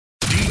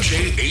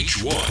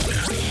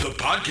H1, the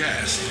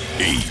podcast.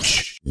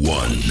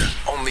 H1.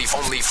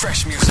 Only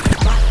fresh music.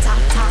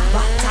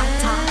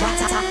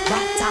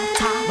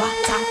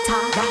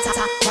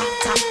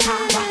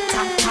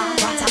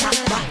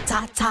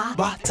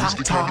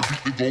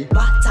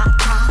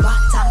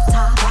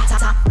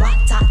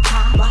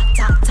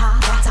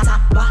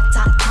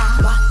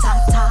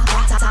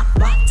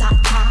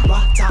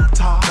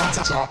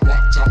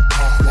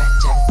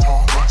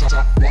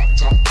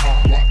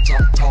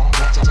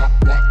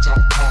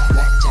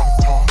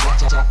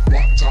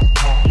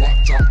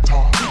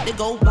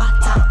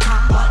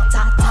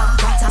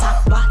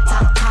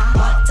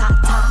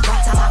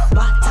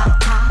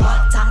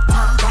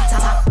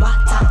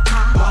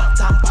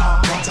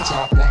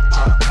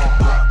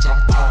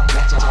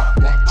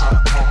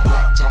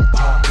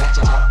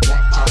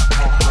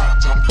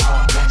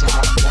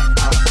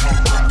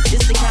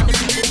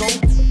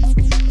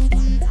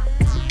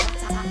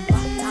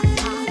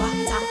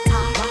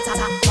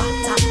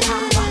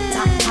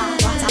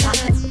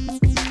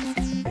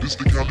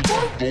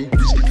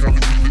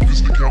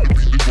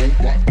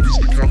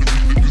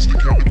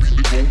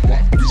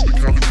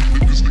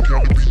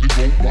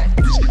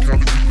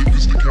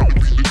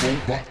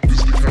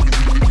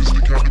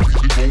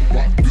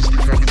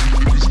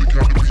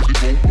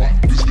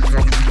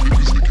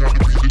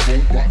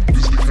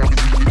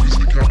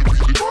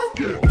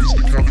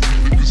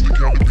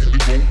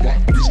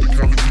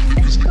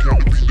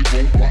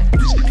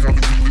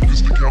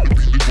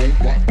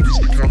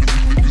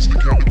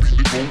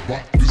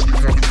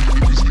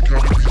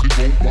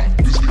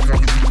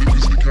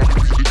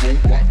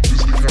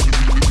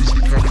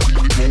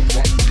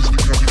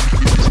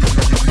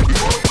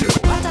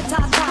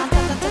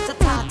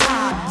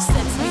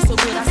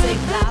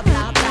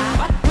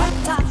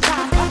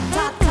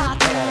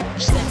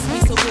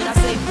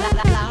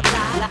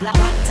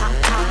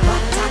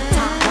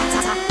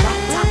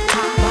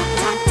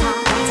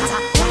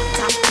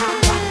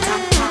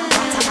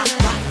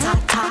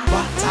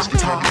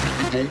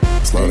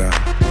 Slow down,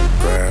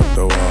 grab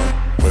the wall,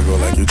 wiggle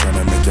like you're trying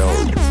to make your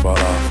fall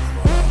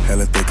off.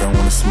 Hella thick, I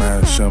wanna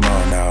smash them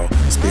all now.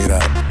 Speed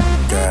up,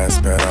 gas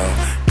pedal,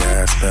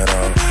 gas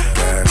pedal,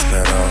 gas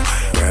pedal,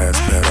 gas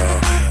pedal,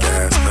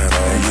 gas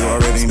pedal. And you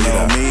already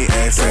know me,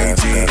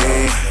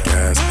 S-A-G-E.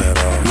 Gas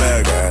pedal,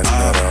 gas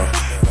pedal.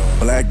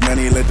 Black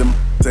money, let them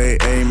say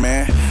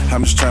amen.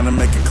 I'm just trying to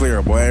make it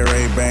clear, boy,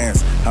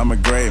 Ray-Bans. I'm a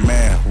great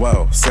man,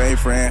 whoa, say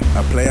friend.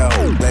 I play a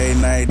whole day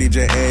night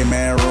DJ,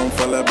 man. Room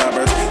full of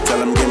boppers, tell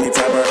them give me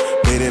topper.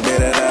 Beat it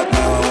up,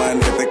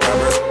 911, hit the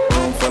covers.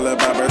 Room full of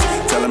boppers,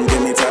 tell them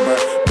give me topper.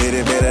 Beat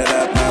it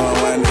up,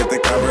 911, hit the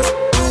covers.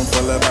 Room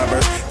full of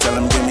boppers, tell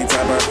them give me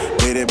topper.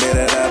 Beat it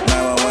up,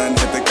 911,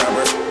 hit the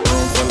covers.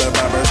 Room full of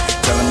boppers,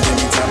 tell them give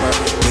me topper.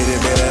 Beat it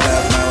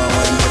up,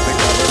 911, hit the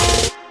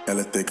covers.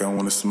 Hella thick, I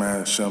wanna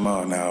smash them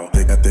all now.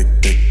 Thick, I thick,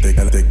 thick, thick,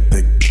 I thick,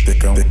 thick,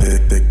 thick, on thick,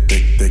 thick, thick,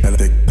 thick, thick, I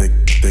thick, thick,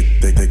 thick,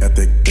 thick, thick, I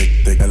thick, thick,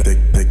 thick, I thick,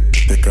 thick,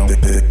 thick, on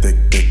thick, thick, thick,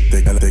 thick,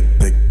 thick, I thick,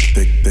 thick,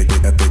 thick, thick,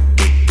 I thick,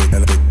 thick, thick,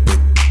 I thick,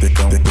 thick, thick,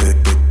 on thick, thick,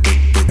 thick, thick, I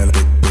thick,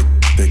 thick,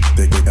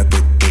 thick, thick, I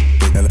thick, thick,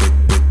 thick, I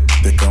thick,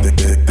 thick, on thick,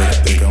 thick, thick,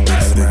 thick, on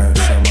smash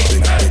them all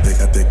now. Thick,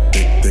 I thick,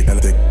 thick, thick, I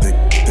thick,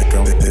 thick, thick,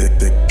 on thick, thick,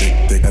 thick,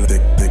 thick, I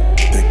thick, thick,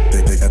 thick,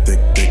 thick, thick,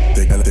 I thick, thick,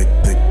 thick, I thick,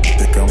 thick,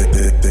 thick, on thick,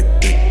 thick,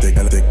 thick, thick,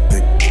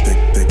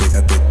 I thick,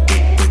 thick,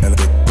 thick,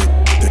 thick, I thick,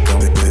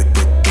 thick, I thick,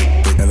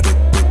 thick, on thick,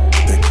 thick, thick,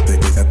 thick, I thick,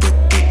 thick, thick, I thick,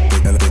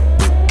 thick, I thick,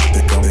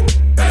 thick, on thick,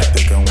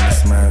 thick, I wanna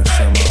smash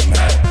them all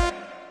now.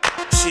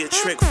 She a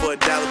trick for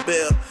 $1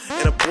 bill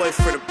and a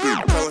boyfriend a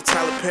bitch calling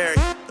Tyler Perry.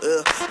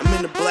 I'm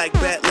in the black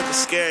bat looking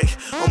scary.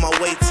 On my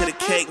way to the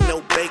cake,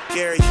 no bake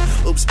area.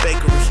 Oops,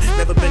 bakery,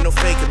 never been no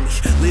faking me.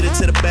 Lead her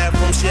to the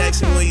bathroom, she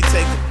asks me where you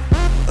take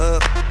her.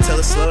 Tell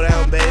her slow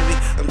down, baby.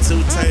 I'm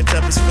too turned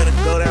up, it's finna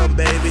go down,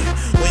 baby.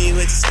 When you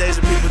hit the stage,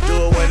 the people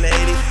do a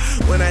 180.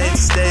 When I hit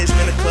the stage,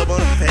 man, the club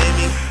wanna pay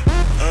me.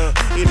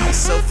 You know,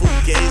 so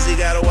fugazi,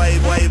 got a white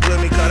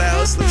with me, call that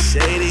house look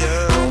shady.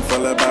 Room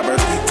full of boppers,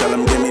 tell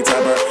them give me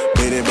topper.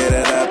 Beat it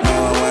up,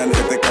 911,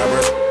 hit the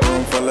covers.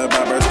 Room full of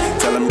boppers,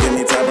 tell them give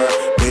me topper.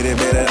 Beat it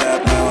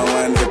up,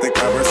 911, hit the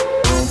covers.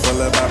 Room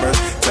full of boppers,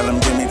 tell them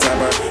give me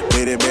topper.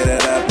 Beat it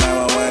up,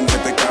 911,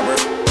 hit the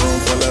covers. Room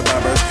full of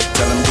boppers,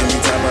 tell them give me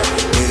topper.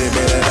 Beat it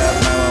up,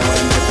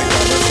 911, hit the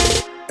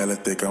covers. Hella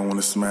thick, I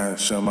wanna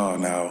smash them all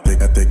now. Thick,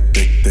 I thick,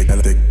 thick, thick,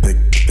 I thick, thick,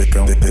 thick,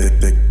 on thick, thick,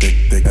 thick, thick,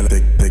 thick, I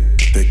thick, thick,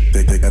 thick,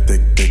 thick, thick, I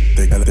thick, thick,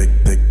 thick, I thick,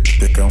 thick,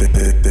 thick, on thick,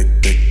 thick, thick,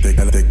 thick, thick,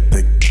 I thick,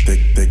 thick,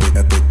 thick, thick,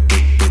 I thick,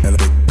 thick, thick, I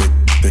thick, thick,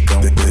 thick,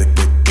 on thick, thick,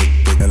 thick,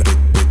 thick, I thick,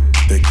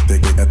 thick,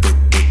 thick, thick, I thick,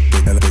 thick,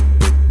 thick, I thick,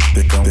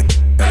 thick, on thick,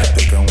 I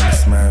think I wanna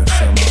smash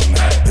them all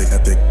now. Thick, I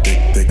thick, thick,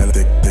 thick, I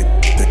thick, thick,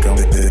 thick, on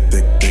thick,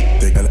 thick, thick,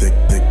 thick, I thick,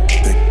 thick,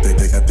 thick, thick,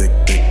 thick, I thick,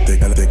 thick,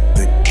 thick, I thick,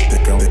 thick,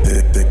 thick, on thick,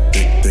 thick,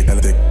 thick, thick, I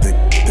thick, thick,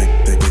 thick,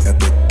 thick, I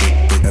thick,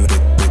 thick, I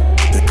thick,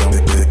 thick, on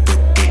thick, thick,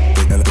 thick,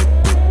 thick, I thick,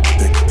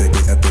 thick, thick,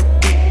 I thick,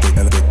 thick,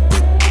 I thick,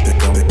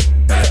 thick, on thick,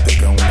 I think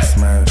I wanna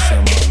smash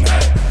them all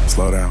now.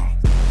 Slow down,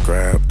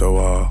 grab the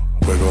wall,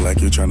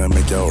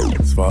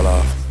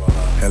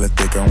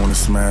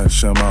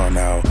 smash them all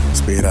now.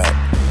 Speed up,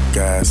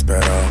 gas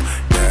pedal,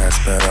 gas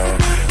pedal,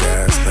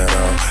 gas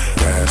pedal,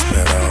 gas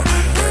pedal,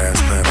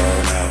 gas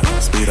pedal now.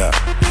 Speed up,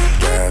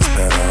 gas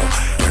pedal,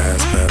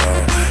 gas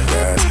pedal,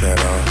 gas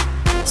pedal.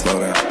 Slow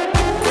down,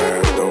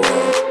 grab the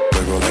wall,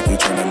 wiggle like you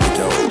tryna make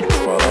your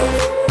fall off.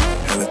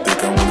 Hella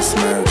think I wanna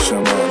smash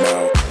them all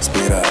now.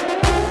 Speed up,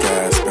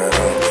 gas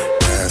pedal,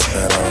 gas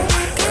pedal,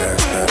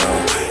 gas pedal,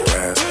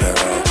 gas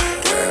pedal,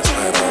 gas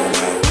pedal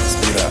now.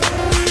 Speed up,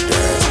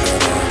 gas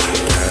pedal,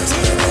 gas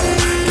pedal,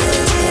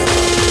 gas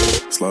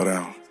pedal. Slow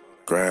down,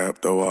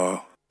 grab the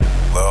wall.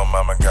 Lil'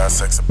 mama got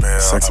sex appeal.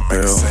 Sex appeal.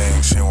 I make her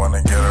sing, she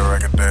wanna get a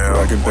record deal.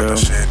 What the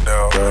shit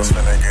though? It's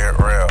finna get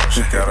real.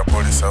 She got a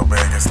booty so big,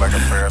 it's like a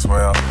Ferris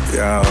wheel.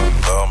 Yeah.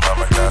 Lil'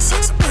 mama got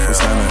sex appeal.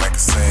 I make her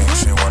sing,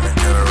 she wanna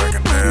get a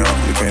record deal.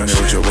 You came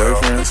here with your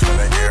boyfriend? It's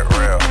finna get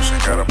real. She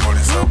got a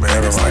booty so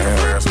big, it's like a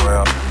Ferris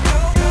wheel.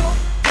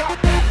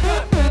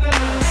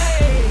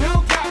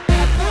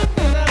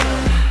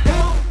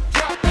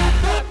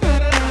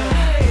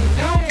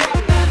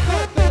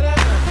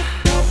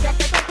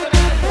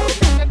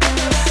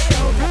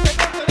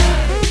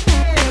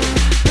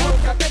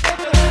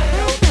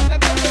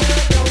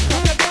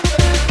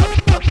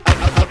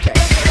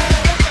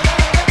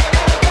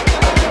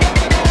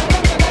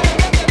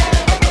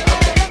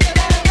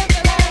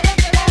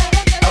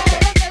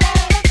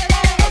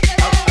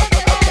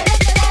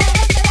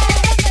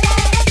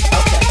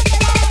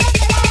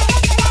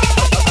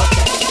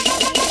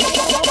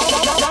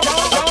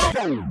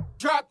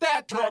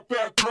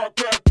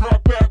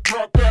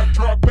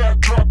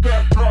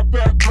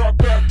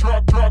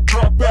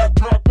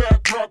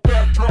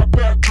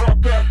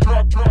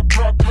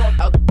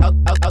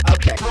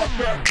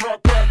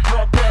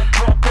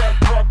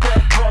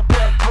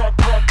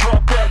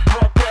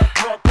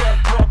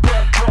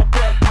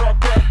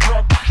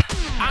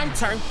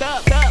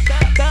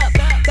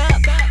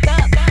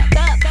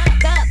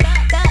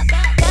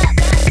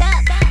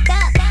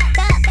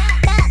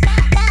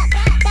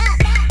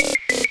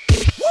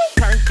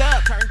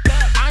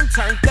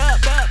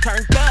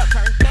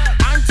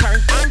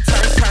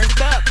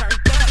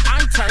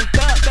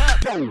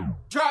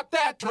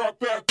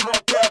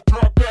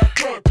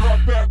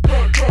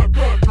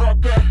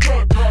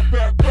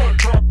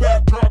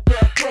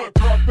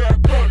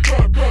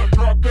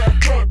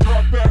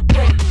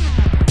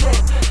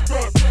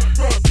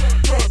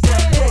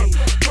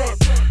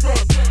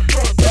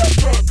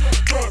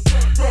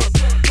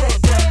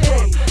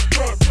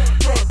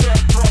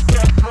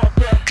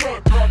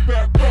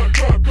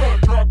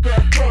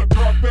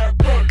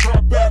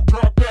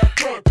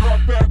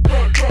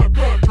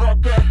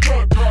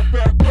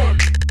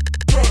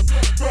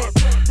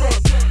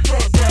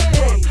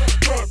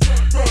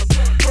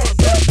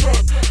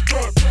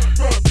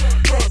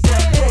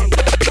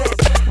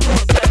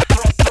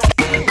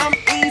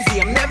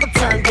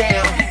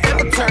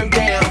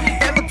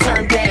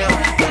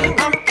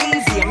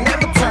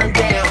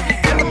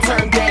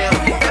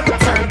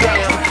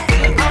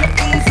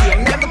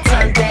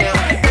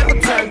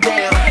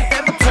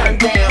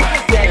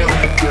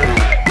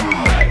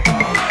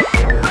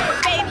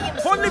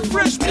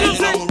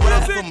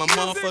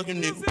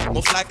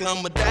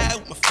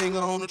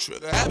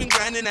 Twrk. I've been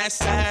grinding that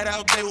side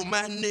out there with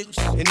my niggas,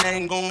 and I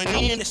ain't going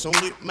in, that's on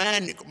with my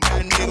nigga,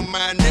 my nigga,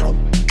 my nigga.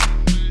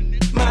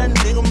 My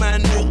nigga, my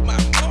nigga, my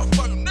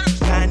motherfucking nigga.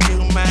 My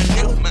nigga, my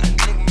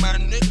nigga, my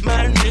nigga, my nigga.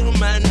 My nigga,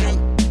 my nigga.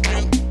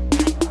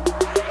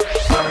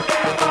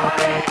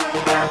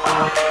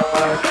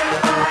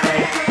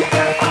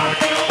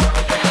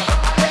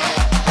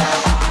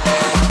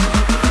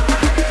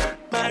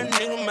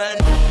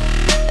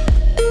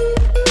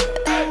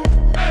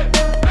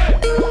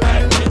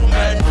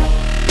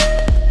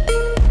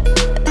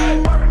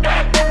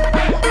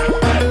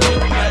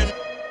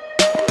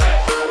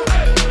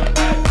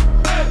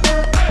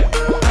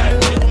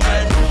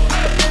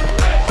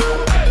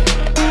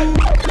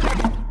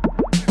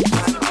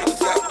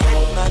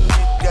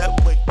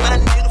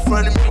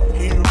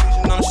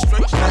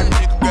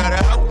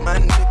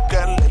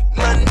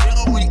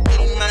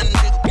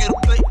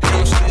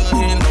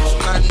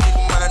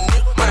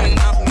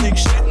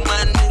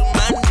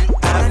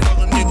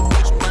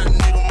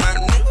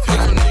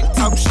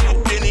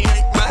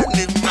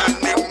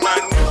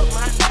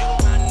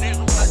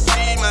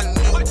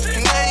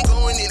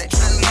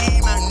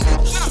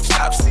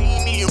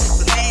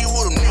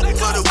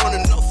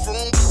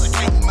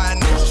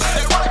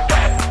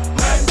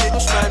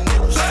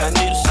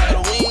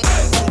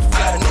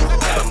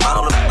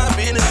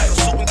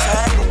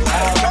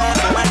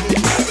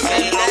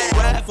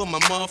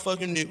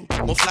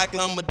 Most likely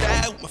I'ma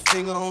die with my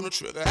finger on the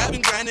trigger. I've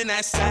been grinding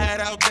that side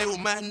out there with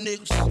my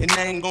niggas, and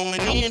I ain't going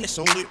in, that's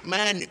on with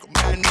my nigga,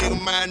 my nigga,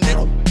 my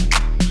nigga.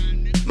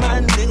 My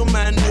nigga,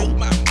 my nigga,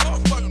 my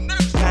motherfucking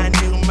nigga.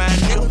 My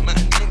nigga, my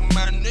nigga,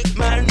 my nigga, my nigga.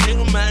 My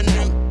nigga, my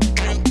nigga.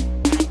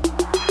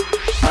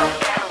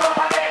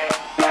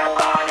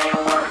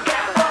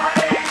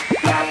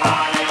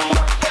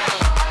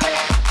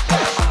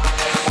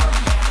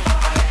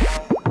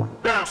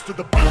 Bounce to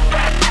the beat.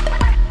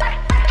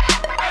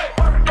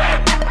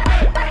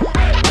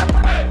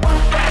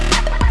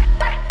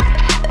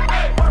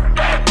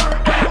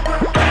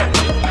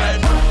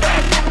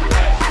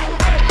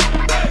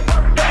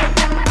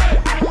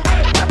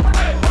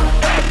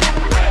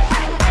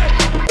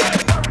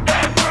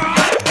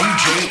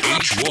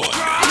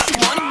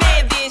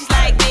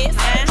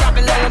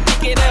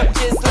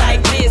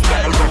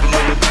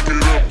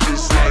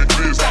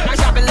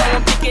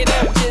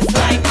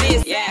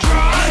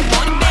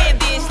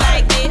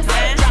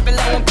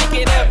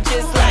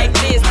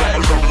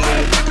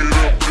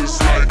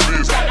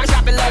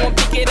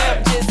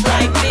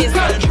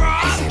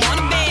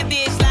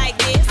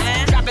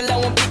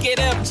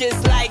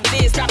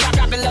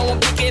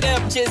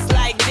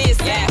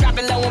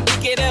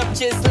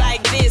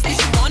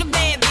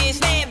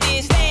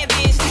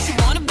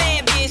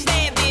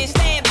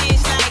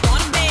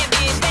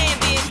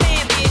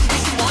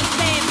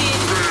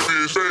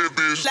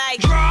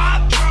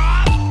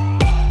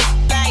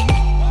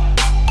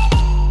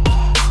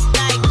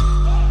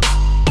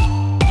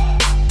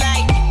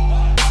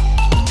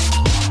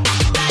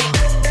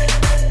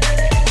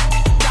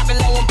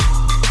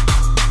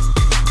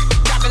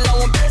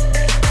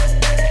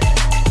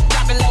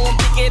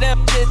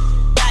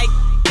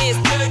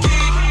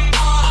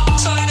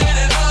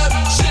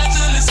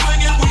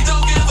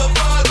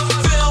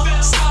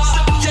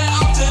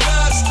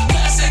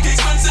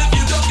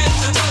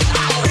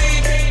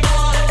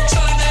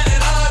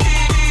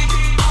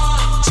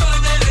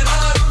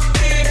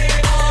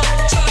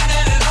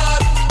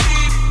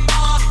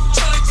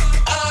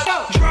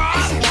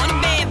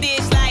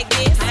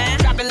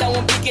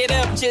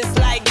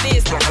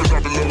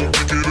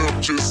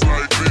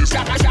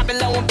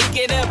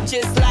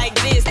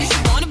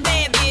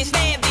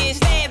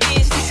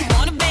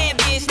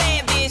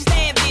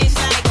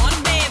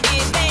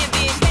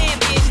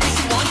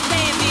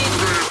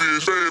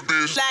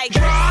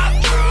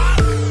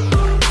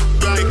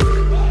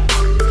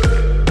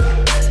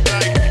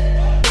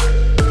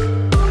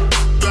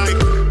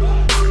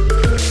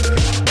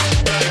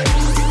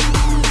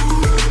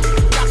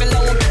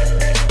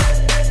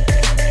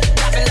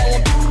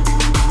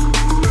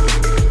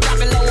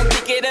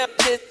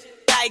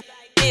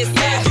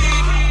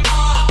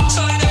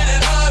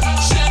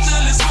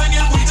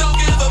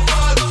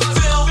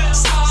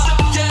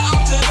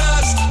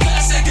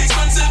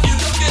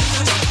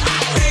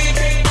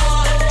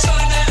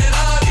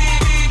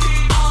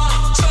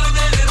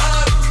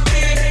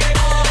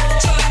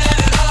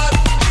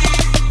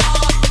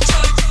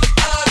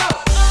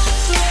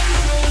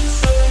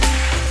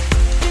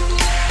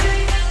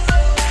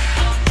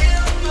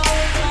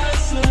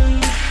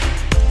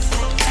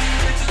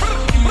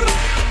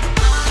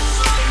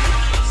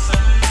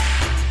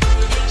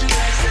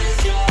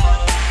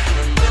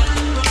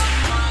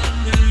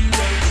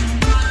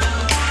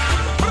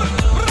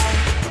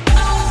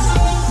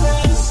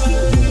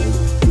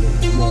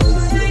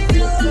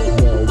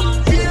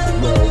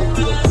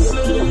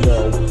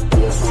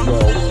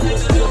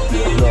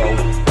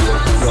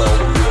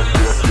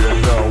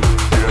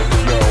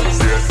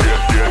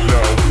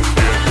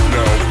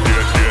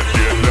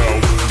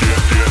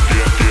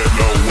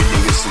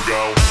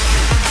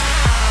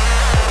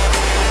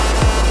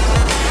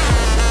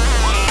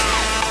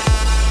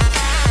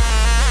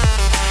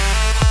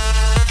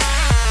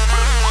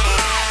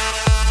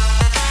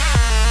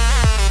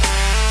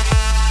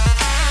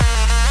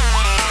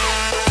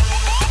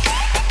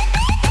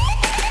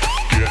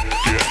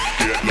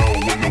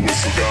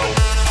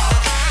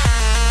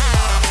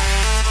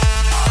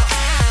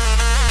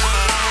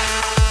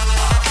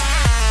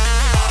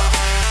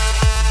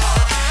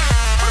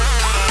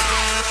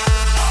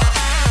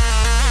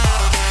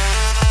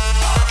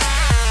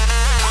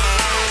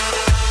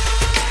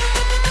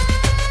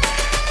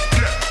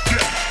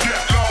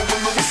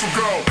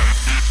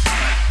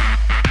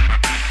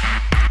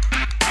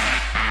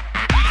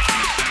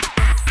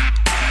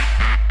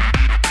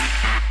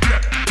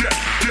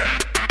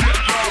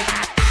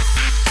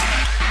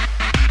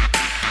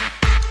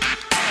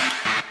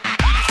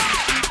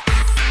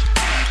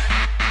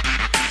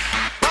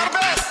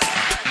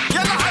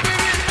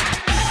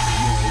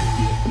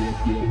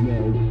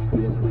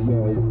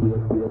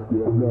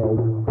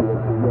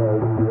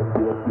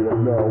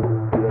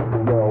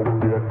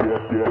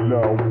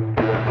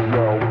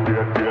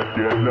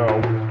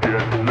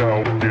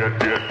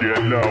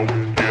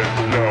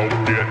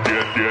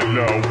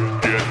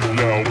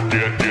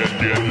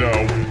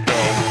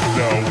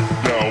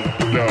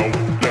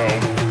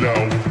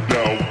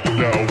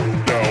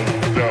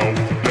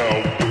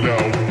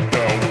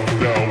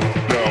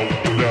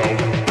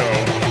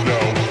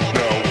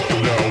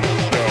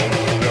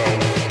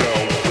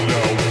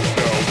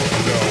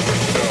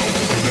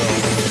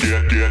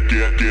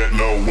 Get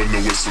low when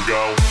the whistle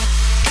go.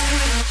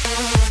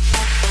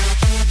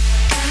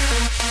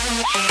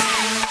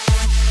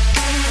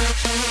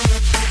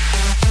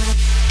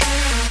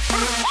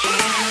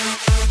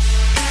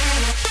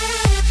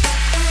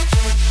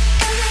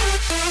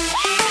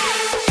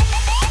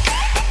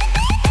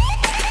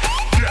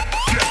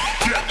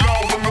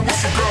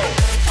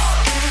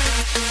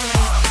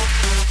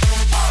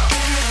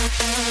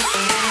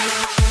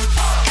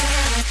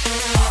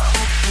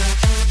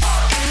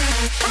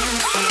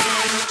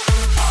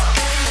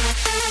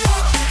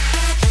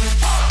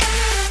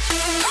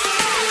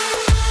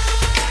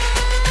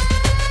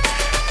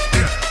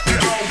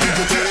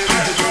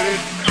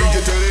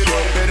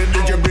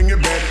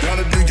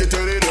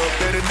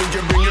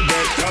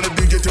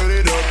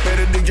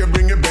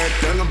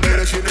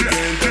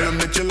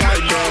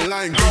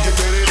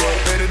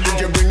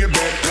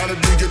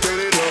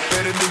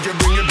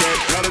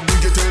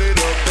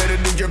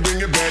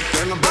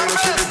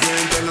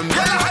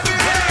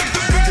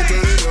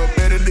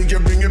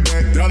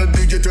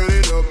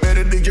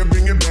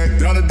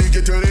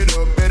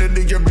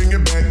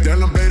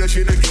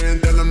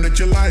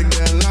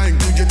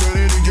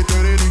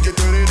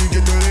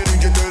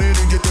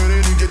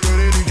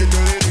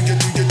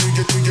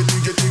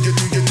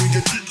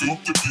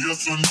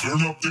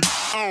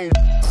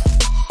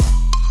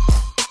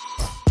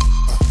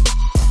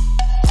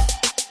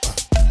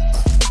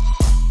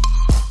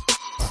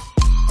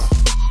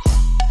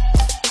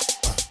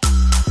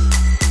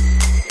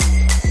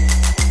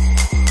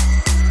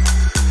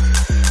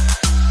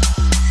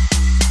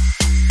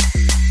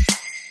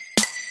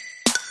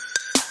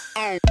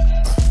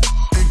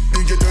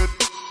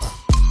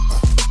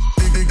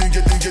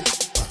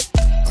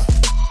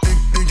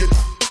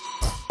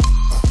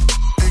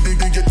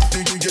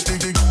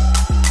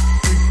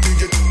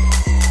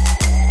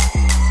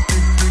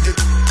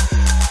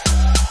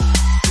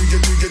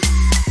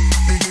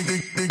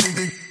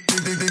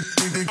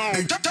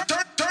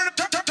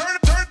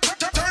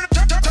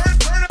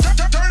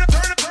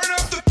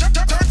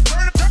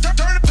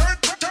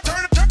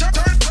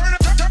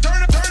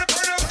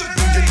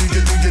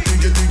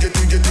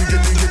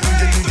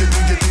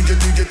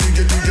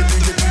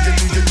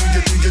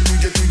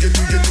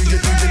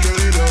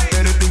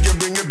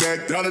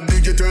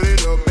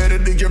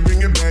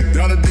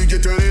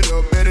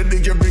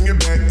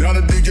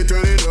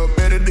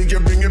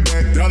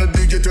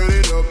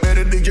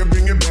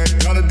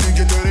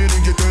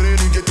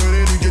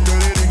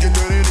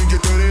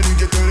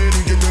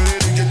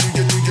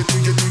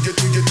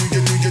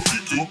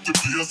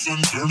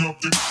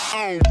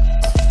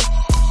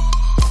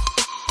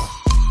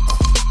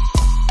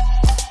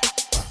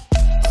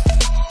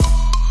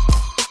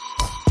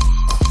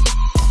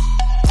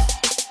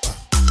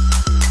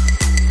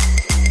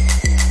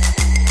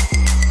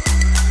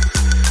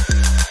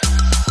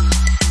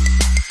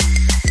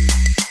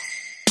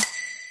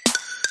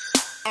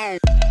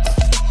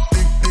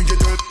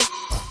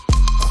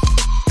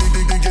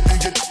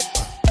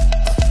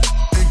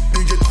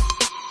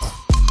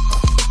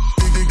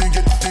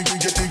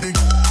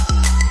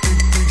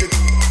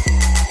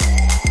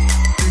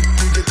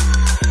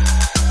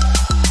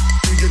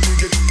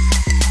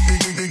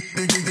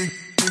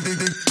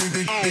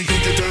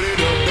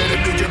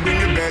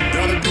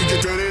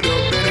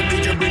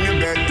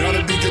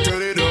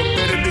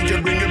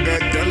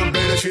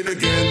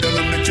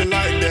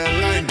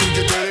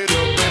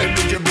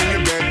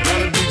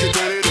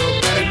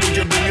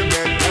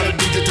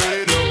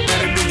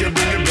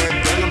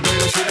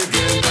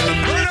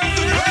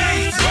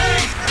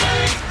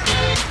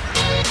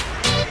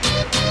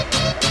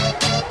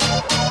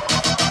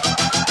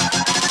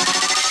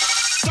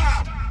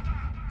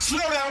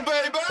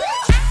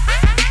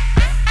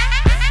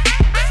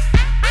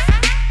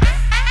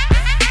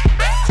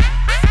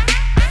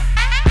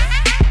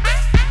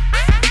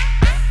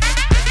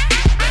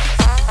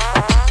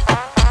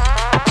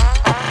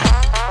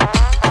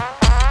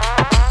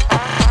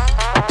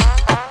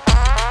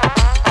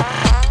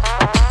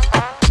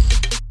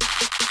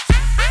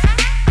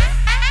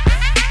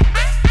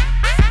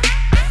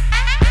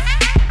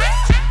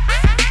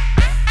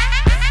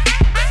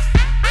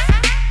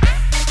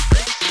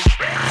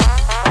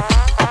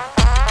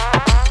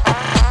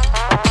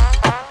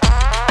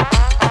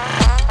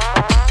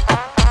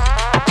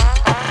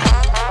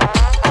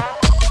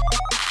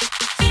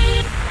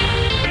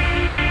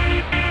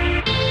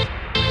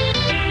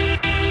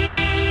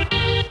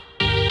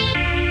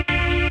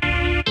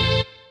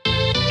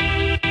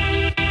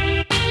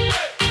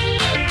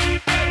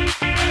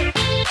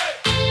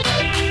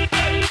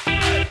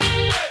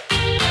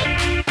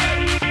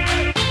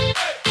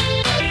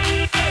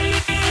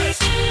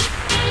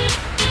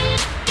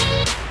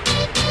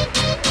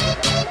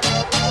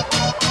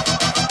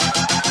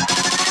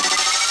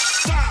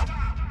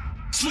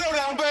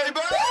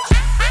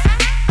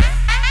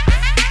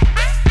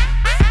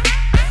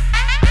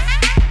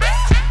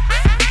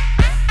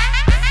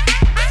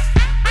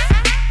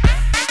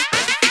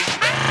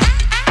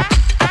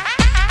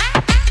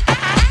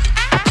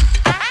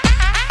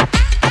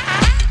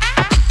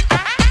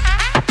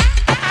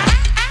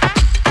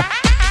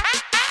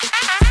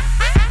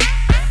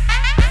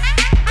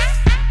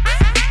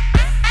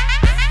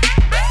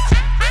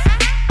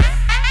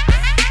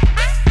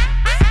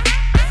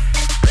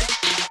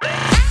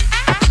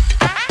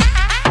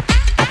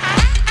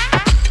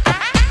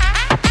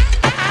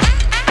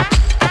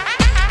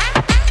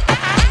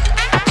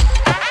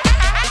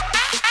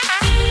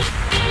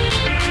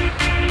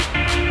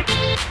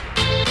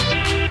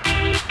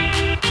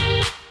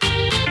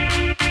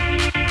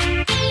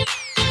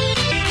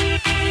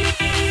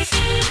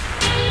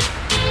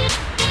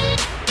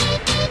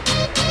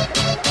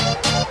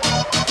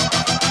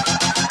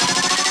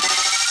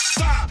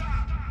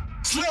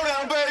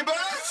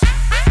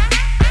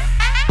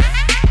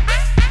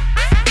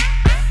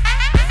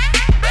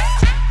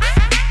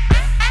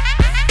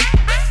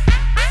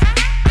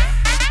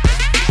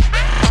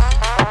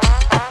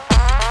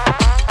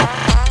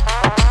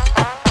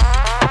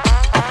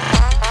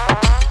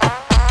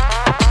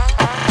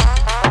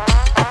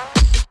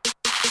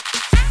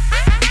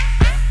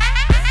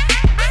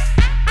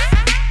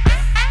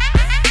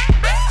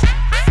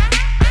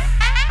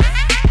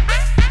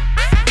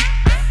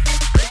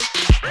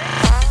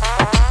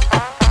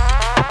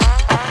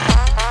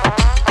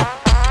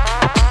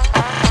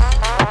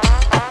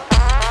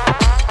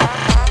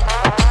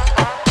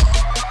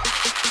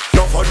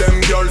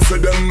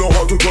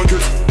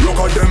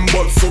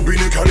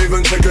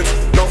 it.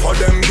 Enough of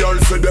them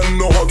girls say them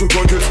know how to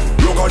twerk it.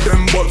 Look at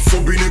them butts so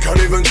Beanie can't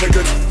even check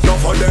it.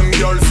 Enough of them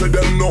girls say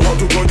them know how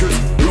to twerk it.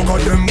 Look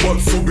at them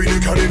butts so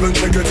Beanie can't even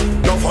check it.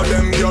 Enough of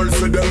them girls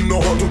say them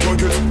know how to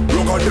twerk it.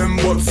 Look at them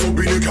butts so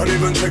Beanie can't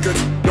even check it.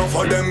 Enough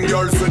of them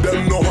girls say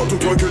them know how to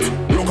twerk it.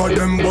 Look at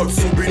them butts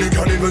so Beanie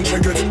can't even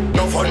check it.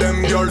 Enough of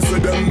them girls say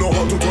them know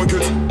how to twerk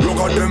it. Look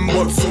at them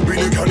butts so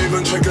Beanie can't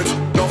even check it.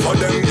 Enough of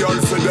them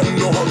girls say them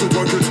know how to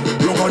twerk it.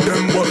 Look at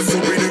them butts so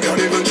Beanie can't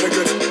even check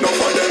it.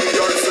 Enough of them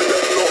girls say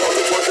them know how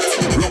to twerk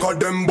it. Look at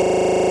them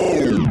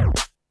boom.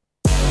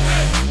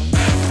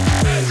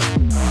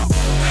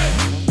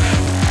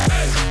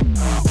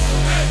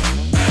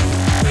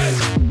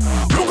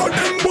 Look at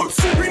them butts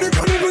so Beanie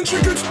can't even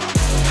check it.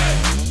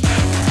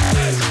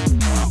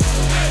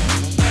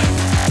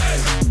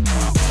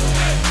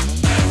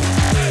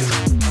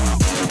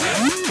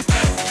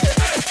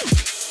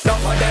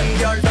 Enough of them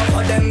girls, enough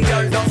of them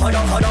girls, enough of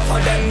them girls, enough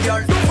of them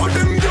girls, enough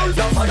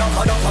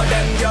of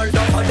them girls,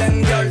 enough of them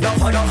girls,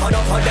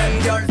 enough of them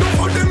girls, enough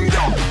of them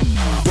girls.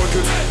 Work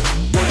it,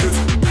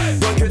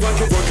 work it,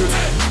 work it, work it,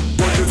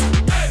 work it,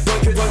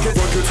 work it, work it,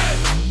 work it,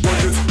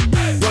 work it, work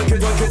it, work it,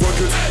 work it,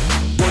 work it,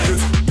 work it.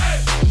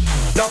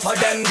 enough of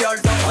them girls,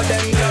 enough of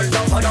them girls,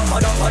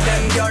 enough of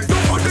them girls,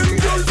 Enough of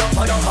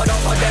them girls,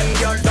 enough of them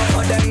girls, enough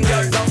of them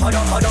girls,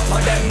 enough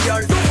of them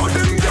girls, enough of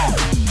them girls.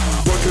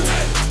 Work it,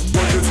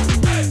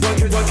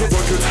 work it, work it,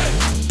 work it,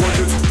 work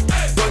it,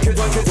 work it,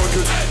 work it, work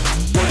it, work it,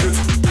 work it,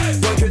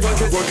 work it,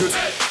 work it, work it,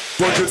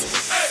 work it.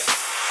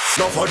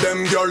 Enough of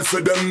them girls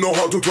say them know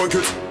how to twerk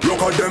it. Look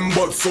at them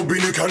butts so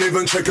Beanie can't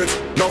even check it.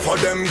 Enough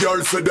of them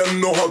girls say them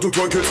know how to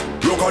twerk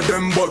it. Look at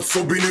them butts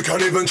so Beanie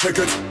can't even check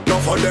it.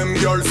 Enough of them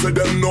girls say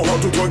them know how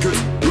to twerk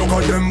it. Look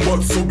at them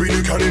butts so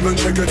Beanie can't even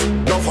check it.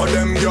 Enough of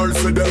them girls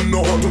say them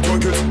know how to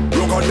twerk it.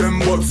 Look at them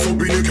butts so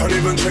Beanie can't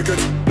even check it.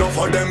 Enough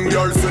of them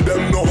girls say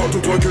them know how to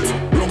twerk it.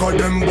 Look at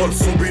them butts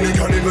so Beanie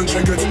can't even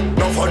check it.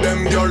 Enough of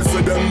them girls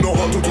say them know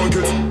how to twerk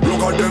it.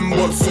 Look at them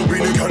butts so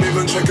Beanie can't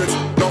even check it.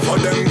 Enough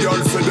of them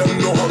girls say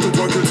them know how to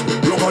twerk it.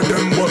 Look at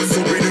them butts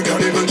so Beanie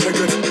can't even check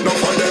it.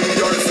 Enough of them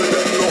girls say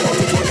them know how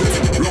to twerk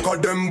it. Look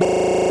at them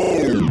boom.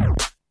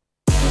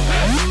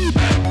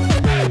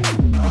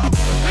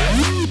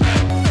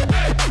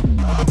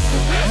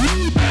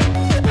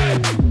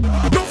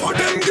 Enough of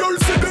them girls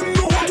say them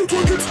know how to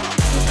twerk it.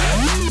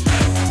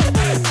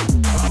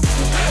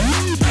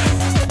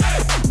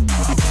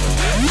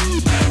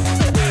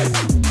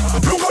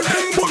 Look at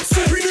them butts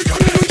so Beanie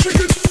can't even check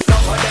it.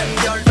 enough of them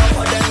girls, enough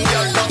of them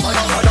girls,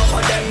 enough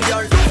of them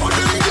girls, Enough of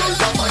them girls.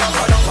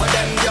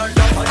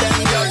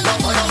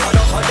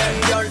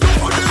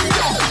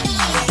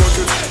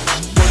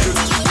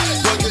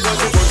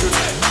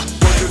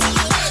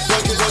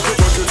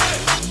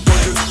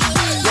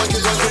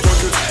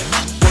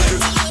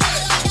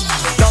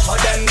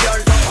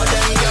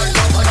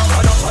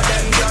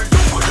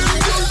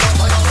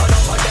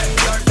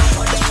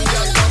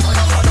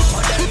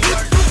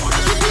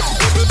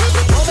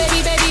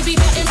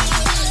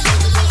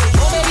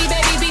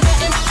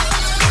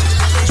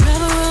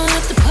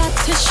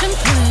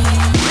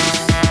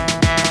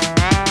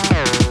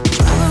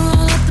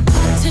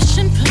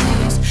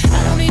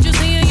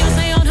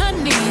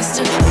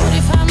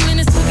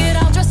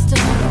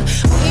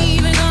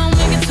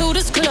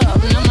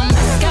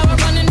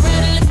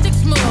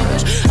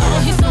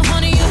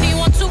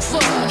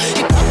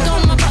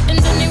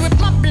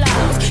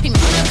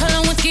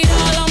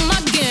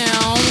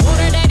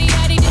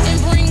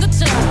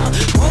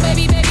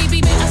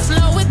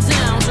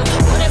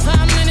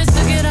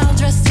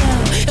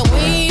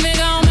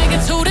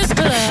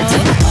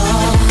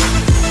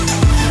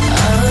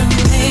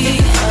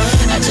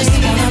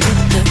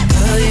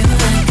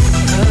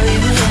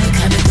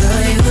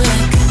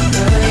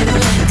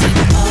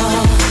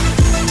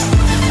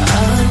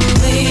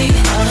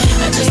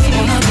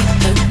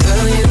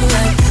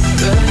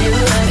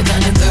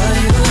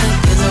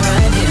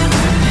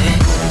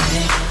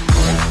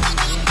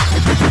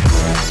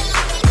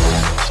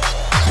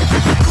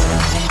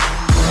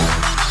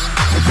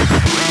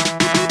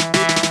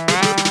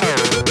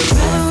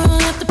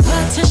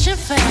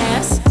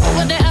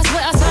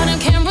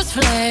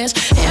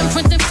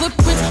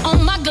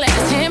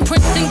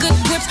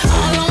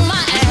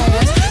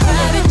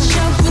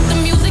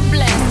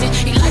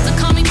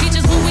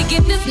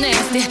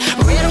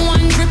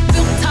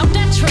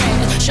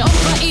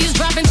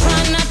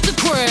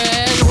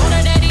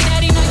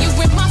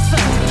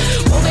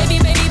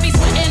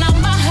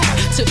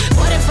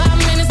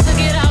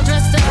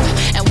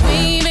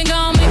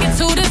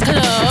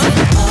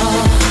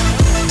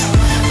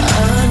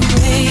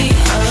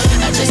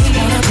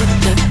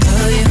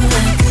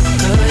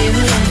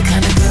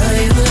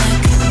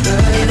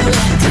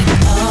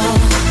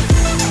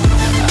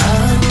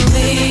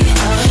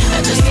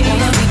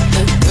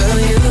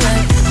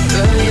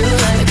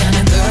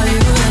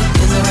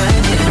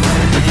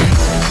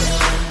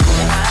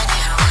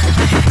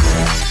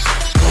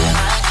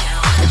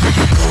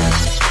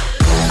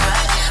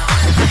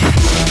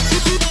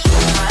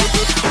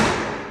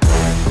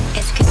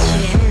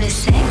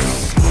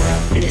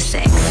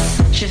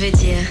 Je veux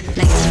dire,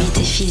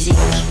 l'activité physique.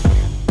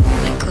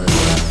 La cause.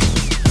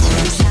 Tu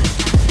aimes ça?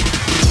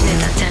 Tu ne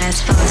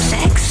t'intéresses pas au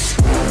sexe?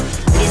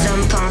 Les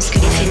hommes pensent que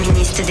les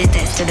féministes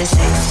détestent le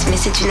sexe, mais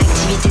c'est une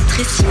activité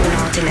très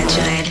stimulante et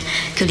naturelle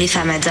que les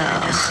femmes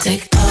adorent.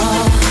 Take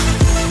all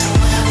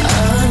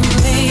of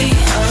me.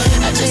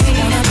 I just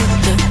wanna be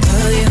the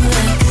girl you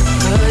like,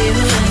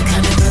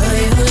 kind of girl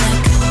you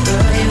like,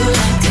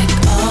 Take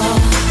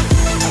all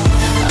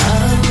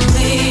of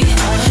me.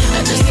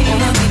 I just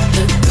wanna be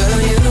the girl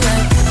you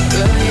like,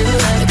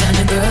 the kind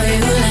of girl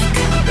you like,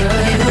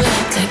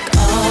 Take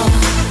all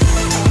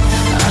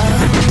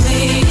of me.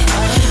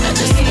 I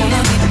just wanna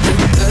be the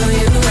girl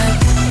you like,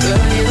 the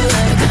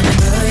kind of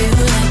girl you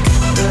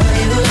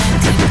like,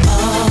 Take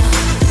all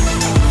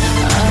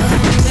of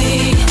me.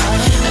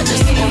 I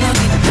just wanna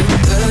be the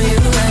girl you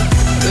like,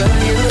 the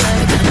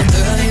kind of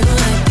girl you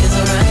like. Is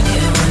right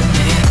here with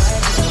me.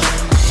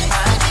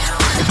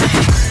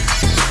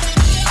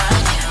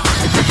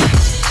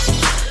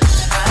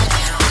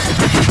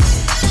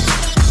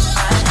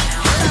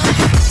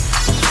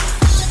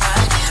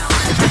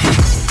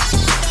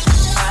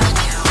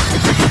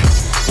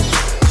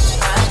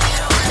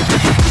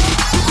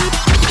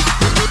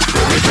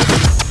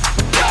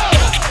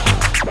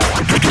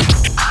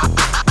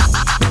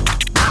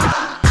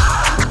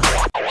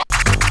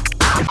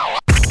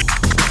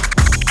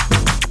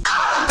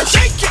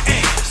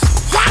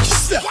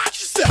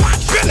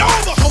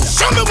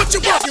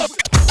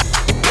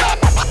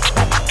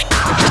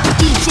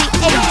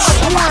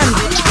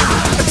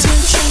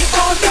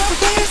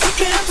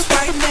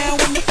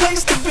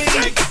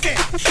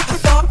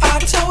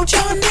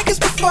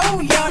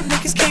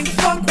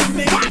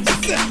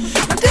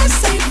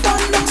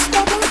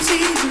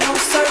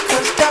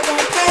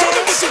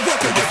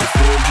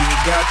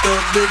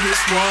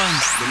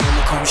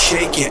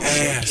 Shake your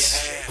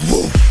ass.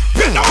 Woo.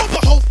 Bend over,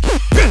 ho.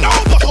 Bend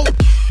over, ho.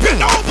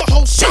 Bend over,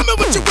 ho. Show me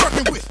what you're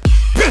working with.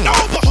 Bend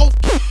over, ho.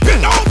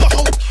 Bend over,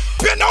 ho.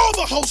 Bend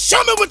over, ho.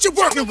 Show me what you're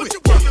working with.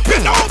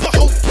 Bend over,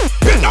 ho.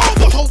 Bend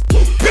over, ho.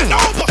 Bend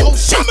over, ho.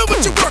 Show me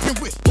what you're working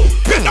with.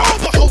 Bend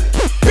over, ho.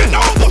 Bend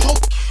over, ho.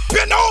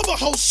 Bend over,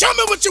 ho. Show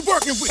me what you're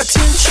working with.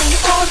 Attention,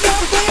 all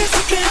your ways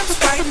and campers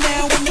right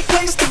now in the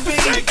place to be.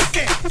 I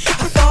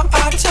thought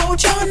I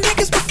told y'all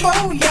niggas before,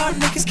 y'all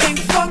niggas can't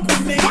fuck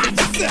with me.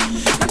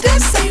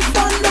 This ain't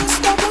fun, no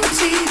smoking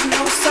teeth,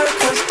 no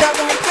circus, that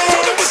won't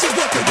pass.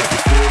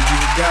 You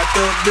got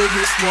the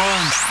biggest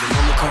ones, then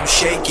I'ma come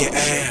shake your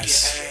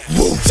ass.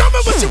 Woo. Show me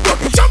what you're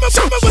working, show me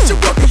what you're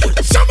working with.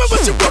 Show me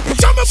what you're working,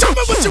 show me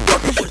what you're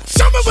working with.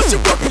 Show me what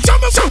you're working, show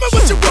me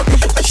what you're working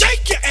with.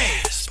 Shake your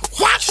ass,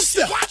 watch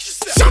yourself.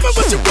 Show me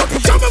what you're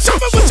working, show me what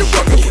you're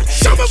working with.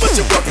 Show me what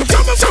you're working,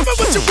 show me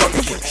what you're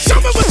working with. Show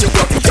me what you're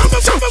working, show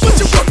me what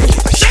you're working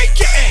with. Shake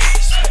your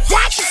ass,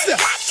 watch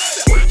yourself.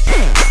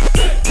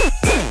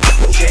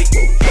 Shake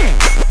your ass.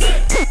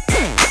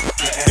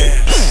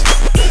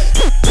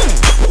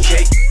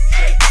 Shake your ass.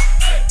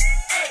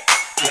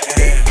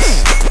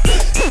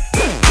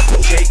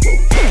 Shake your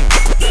ass.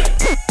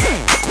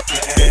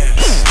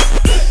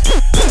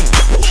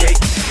 Shake.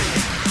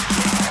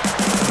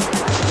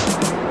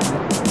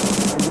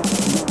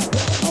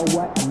 Oh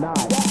what a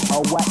night,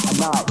 oh what a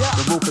night.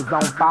 The roof is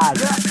on fire,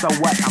 so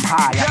what I'm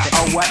high. I said,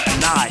 oh what a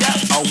night,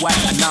 oh what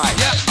a night,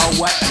 oh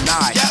what a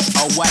night,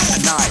 oh what a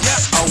night,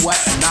 oh what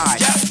a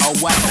night, oh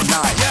what a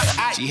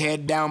night. She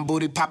head down,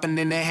 booty popping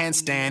in the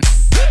handstand.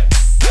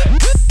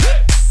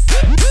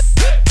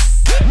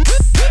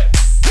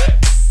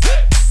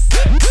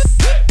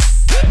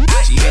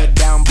 She head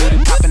down, booty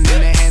popping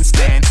in the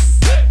handstand.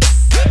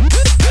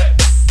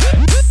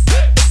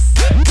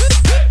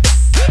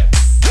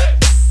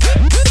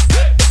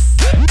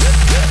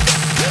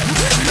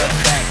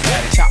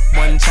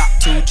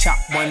 Chop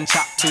one,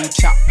 chop two,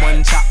 chop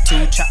one, chop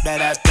two, chop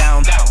that ass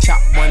down.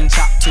 Chop one,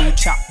 chop two,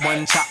 chop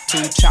one, chop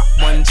two, chop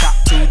one, chop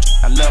two.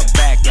 I look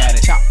back at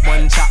it. Chop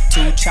one, chop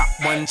two, chop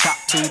one, chop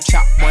two,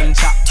 chop one,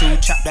 chop two,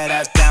 chop that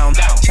ass down.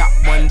 Chop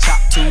one, chop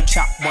two,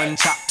 chop one,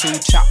 chop two,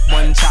 chop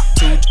one, chop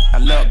two. I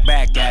look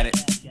back at it.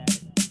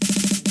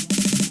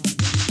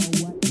 Oh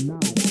what a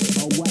night,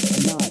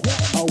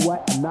 oh what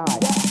a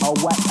night, oh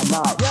what a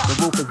night. The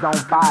roof is on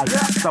fire,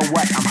 so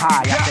what I'm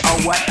high. I said,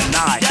 oh what a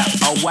night,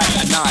 oh what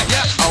a night,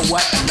 oh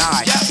what a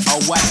night, oh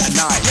what a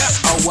night,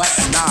 oh what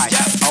a night,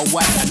 oh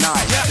what a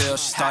night. Still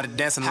she started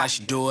dancing like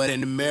she do it in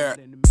the mirror.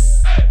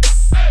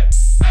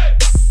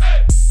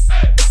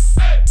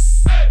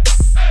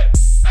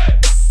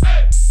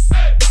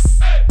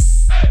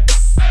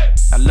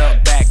 I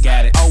look back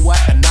at it. Oh what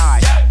a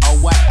night, oh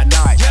what a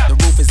night. The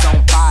roof is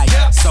on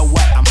fire, so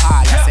what I'm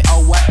high. I say,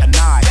 oh what a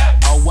night,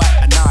 oh what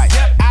a night.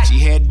 She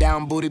head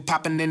down, booty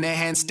popping in the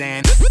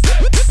handstand.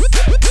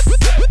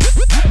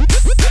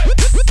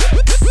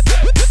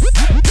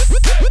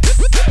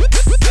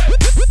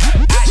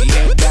 She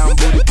head down,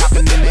 booty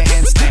popping in the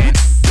handstand.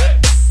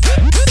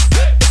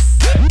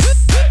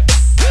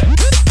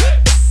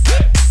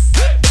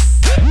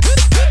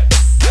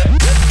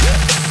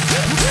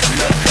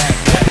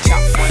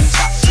 Chop one,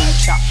 chop two,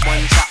 chop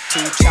one, chop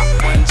two, chop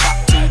one, chop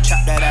two,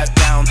 chop that ass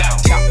down.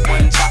 Chop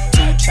one, chop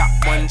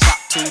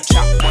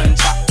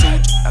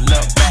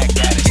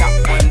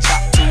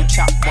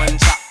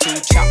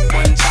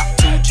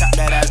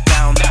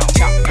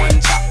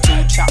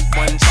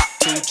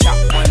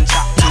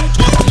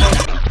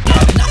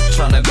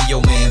tryna be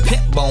your man.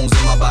 Pimp bones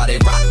in my body,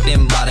 rock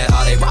them body,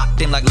 how they rock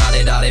them like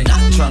lottie dottie. Not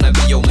tryna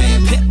be your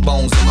man. Pimp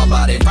bones in my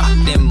body, rock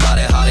them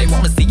body, how they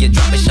wanna see you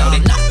drop it, shout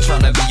it. Not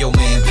tryna be your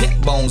man.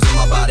 Pimp bones in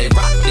my body,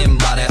 rock them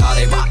body, how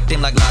they rock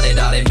them like lottie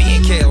dottie. Me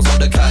and Kels on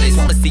the cottage,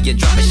 wanna see you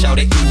drop it, shout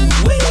it.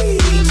 Ooh wee,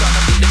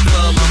 tryna be the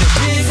club on the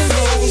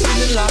Gigolos in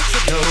the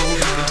lobster dough.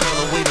 You can tell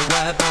the way the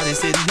wide body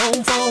sitting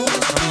on phones.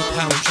 I'm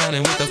power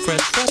shining with the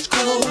fresh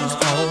clothes.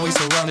 Always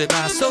surrounded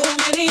by so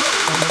many.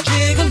 I'm a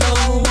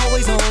gigolo,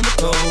 always on the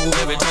go.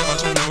 Every time I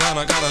turn around,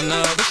 I got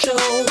another show.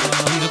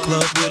 Need a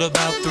club with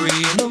about 3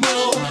 in a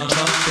row.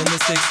 Jump in the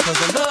 6 cause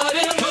I love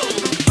it.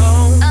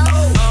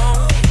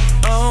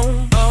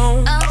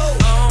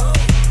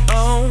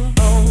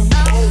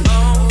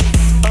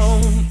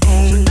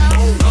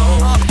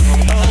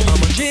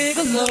 I'm a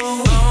gigolo.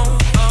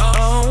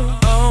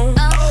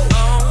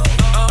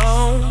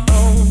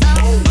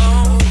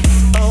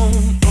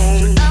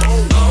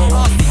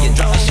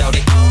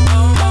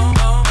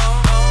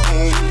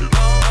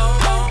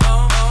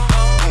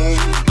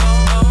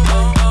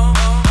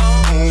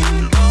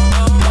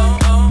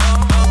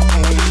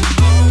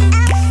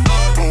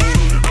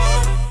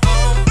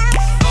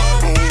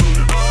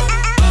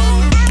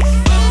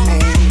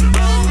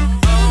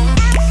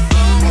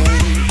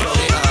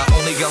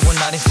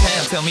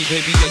 Tell me,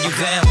 baby, are you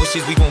down?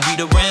 Wishes we won't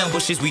beat around.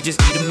 Wishes we just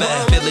eat a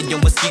man. Feeling your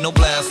mosquito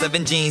blouse,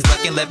 7 jeans,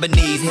 like in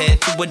Lebanese.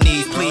 Head to her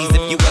knees, please.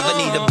 If you ever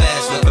need a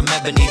bachelor from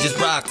Ebony, just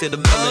rock to the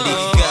melody.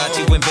 Got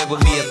you in bed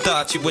with me, I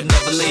thought you would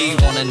never leave.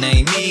 Wanna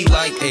name me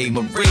like A.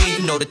 Marie.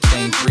 You know the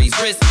chain freeze,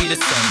 wrist be the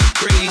same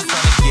degrees.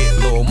 Tryna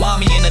get little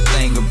mommy in a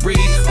thing of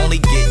breeze. Only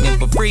getting it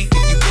for free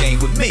if you came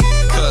with me.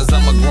 Cause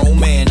I'm a grown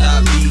man,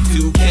 I be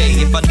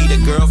 2K. If I need a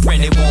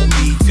girlfriend, it won't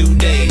be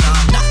today.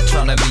 I'm not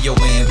tryna be your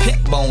man.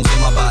 Pimp bones in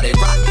my body,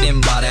 rock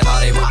them body, how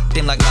they rock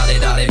them like lottie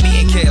dottie.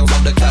 Me and Kels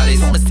on the cottage,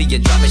 wanna see you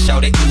drop it,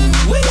 shout it.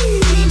 Ooh wee,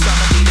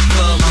 tryna be the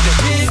club on the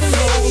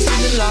Gigolos in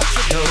the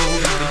lobster dough.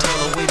 You can tell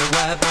the way the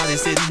wide body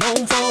sitting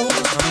on phones.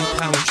 I'm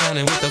power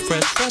shining with the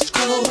fresh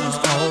clothes.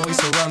 Always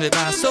surrounded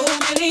by so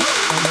many.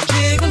 I'm a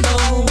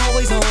gigolo,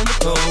 always on the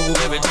go.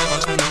 Every time I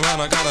turn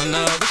around, I got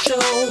another show.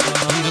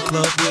 Need a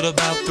club with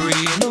about 3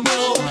 in a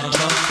row.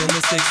 Jump in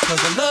the 6 cause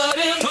I love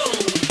it.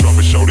 Drop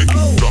it, shout it,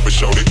 drop it,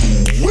 shout it,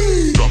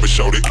 wee. Drop it,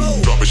 shout it,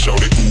 drop it,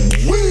 shout it,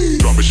 wee.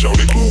 Drop it, shout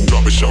it,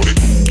 drop it, shout it,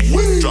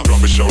 wee. Drop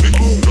it, shout it,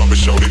 drop it,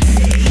 shout it.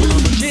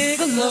 I'm a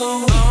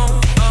gigolo.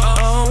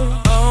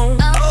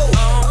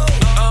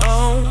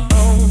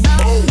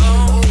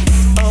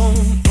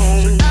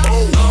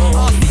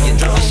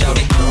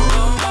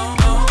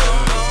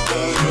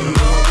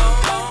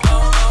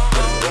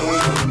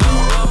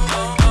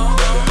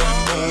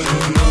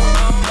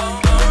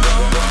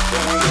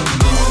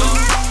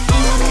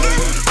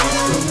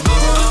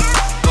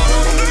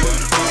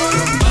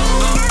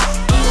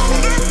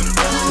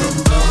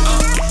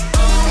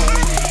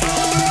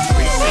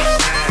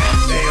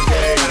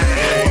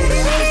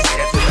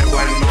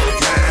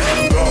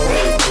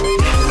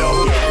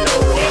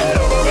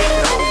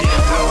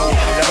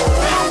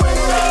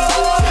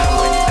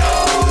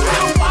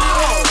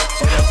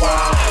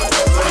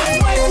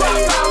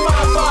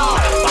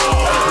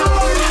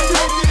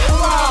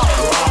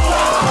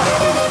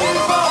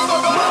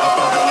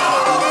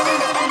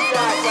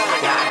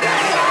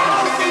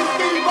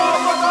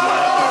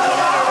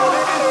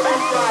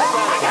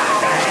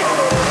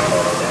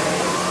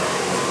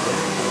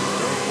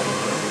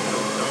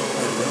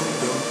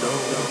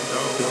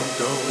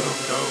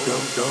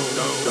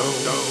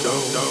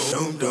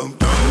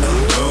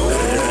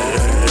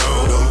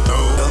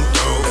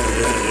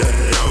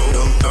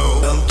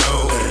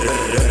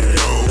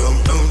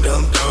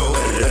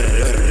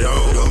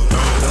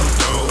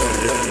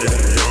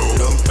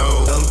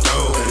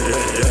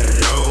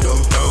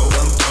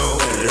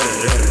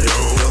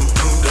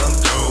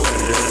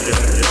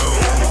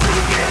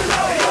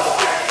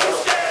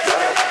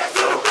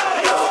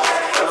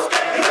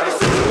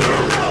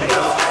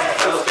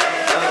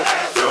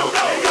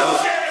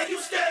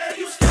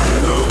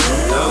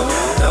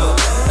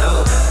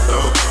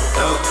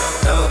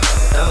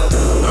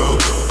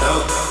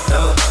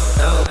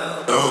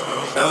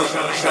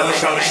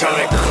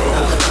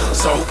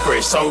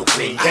 So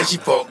clean, can she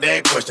fuck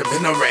that question?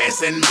 Been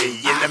harassing me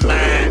in the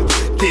mind.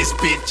 This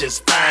bitch is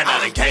fine.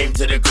 I done came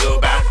to the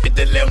club out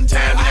 11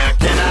 times. Now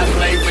can I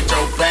play with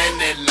your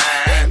bandit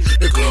line?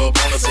 The club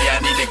wanna say I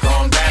need to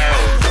calm down.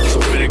 So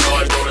pretty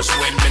girls go to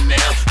swing me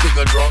now. Pick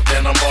a drunk,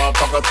 then a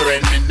motherfucker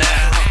threaten me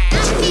now.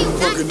 She keep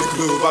working the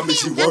club, I mean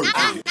she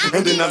working.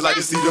 And then I like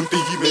to see them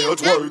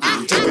females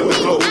twerking. Taking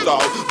the clothes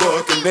off,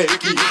 bucking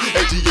naked.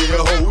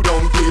 ATL, hold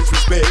on,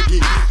 disrespect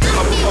it.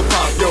 I'ma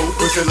pop your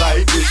pussy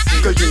like this.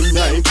 Cause you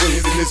ain't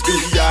twins in this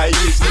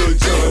B.I.S. Lil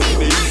Jon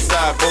and the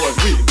Eastside boys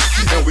with me.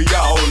 And we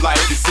all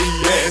like to see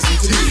ass and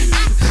titties.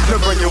 Now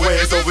bring your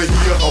ass over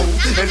here, ho.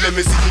 And let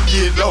me see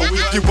you get low.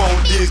 If you want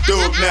this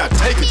dub, now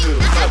take it to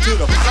the top.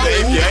 Now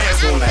if your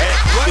ass wanna act,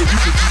 then you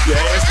can keep your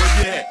ass where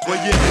you at. Where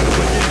you at,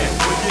 where you at,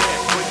 where you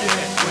at, where you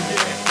at, where you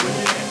at, where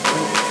you at.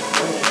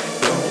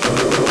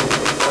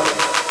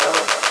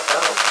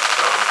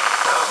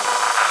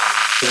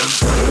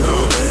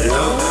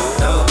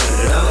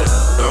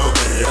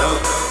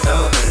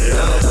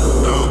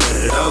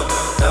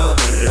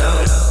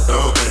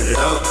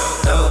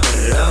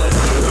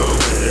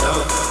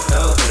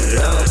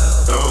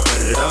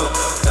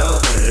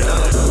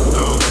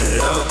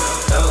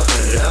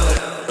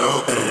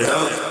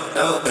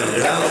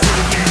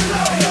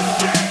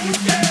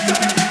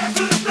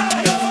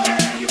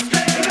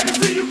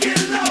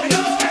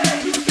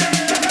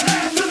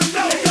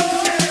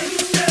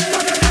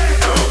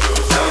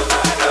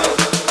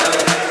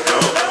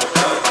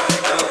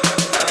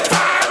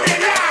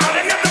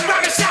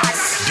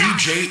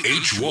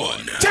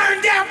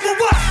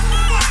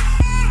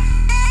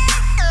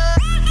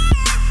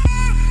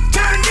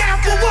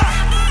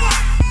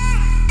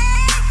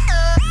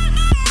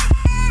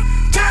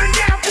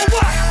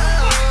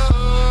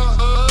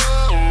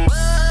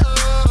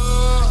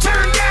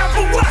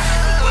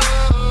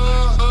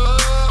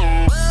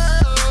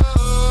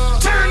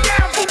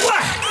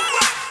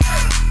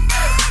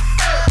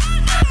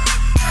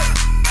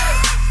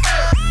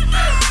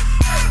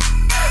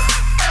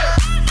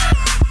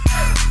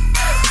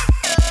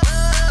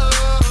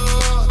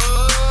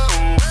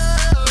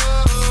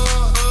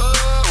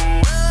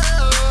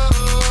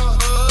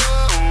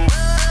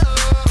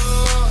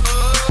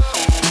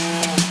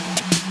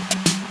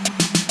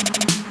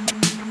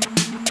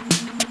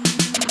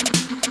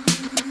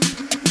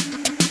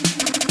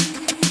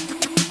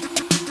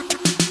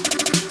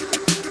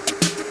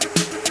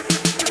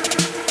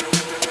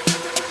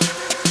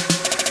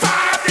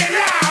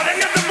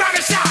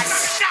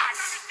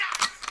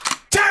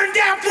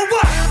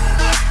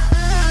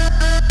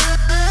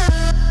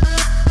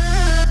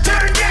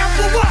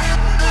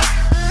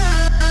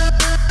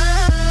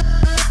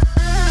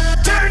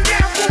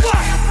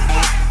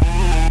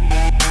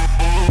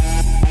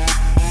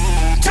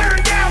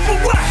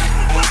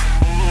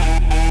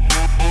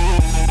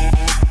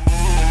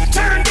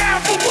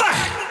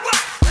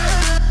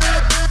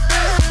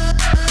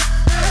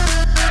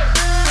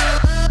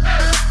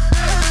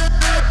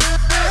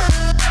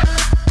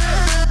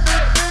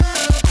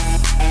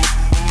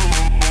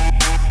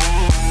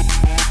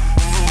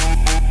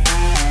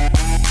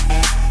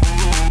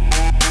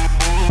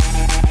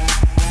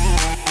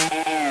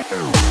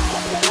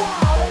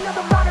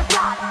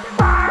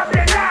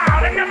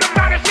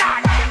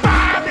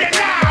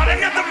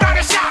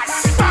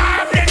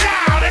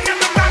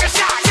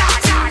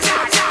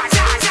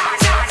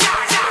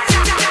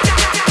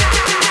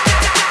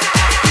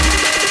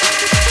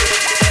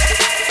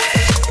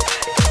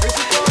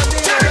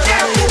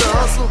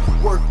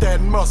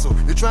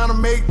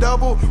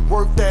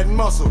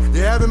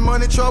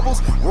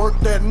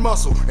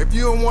 If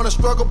you don't wanna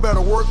struggle,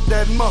 better work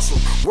that muscle.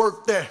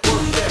 Work that,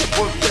 work that,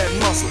 work that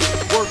muscle.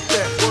 Work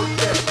that, work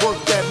that, work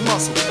that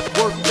muscle.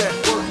 Work that,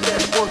 work that,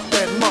 work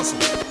that muscle.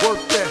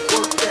 Work that,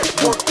 work that,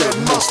 work that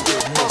muscle.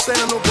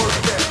 Stand up, work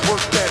that,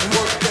 work that,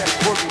 work that,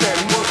 work that,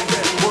 work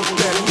that, work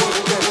that,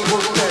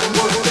 work that,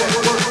 work that,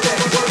 work that,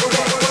 work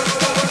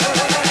that.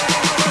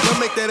 Now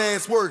make that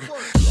ass work.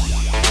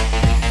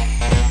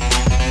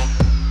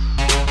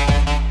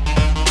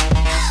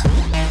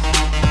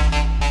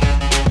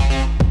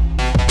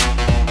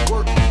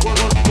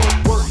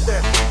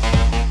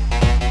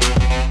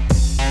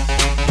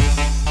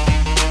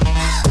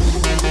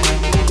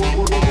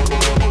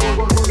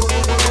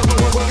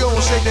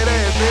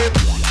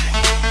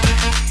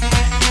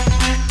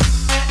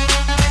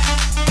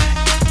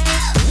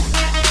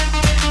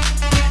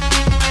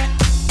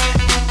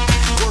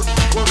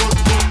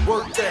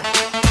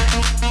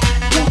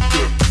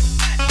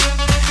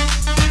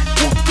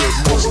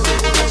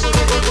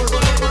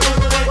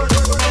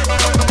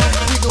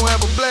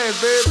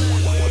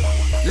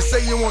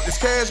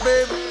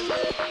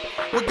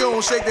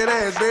 Shake that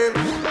ass, baby.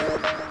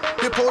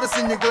 Here, pour this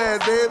in your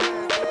glass, baby.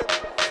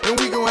 And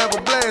we gon' have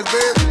a blast,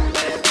 baby.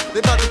 They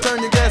about to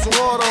turn your gas and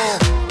water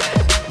on,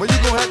 but you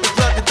gon' have to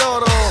drop your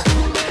daughter on.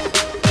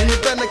 And you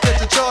better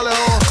catch a Charlie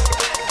on,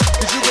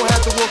 cause you gon'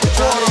 have to work a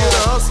Charlie on.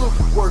 To hustle,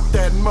 work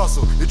that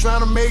muscle. You're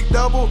trying to make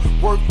double,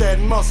 work that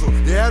muscle.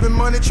 You're having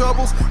money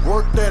troubles,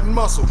 work that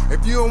muscle.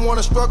 If you don't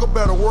wanna struggle,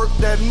 better work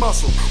that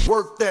muscle.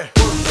 Work that,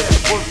 work that,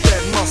 work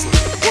that muscle.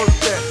 Work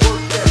that,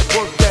 work that,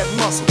 work that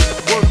muscle.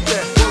 Work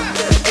that.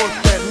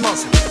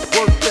 Muscle.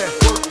 Work that,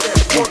 work that,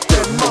 work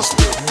that muscle.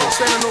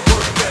 Stand up,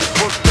 work that,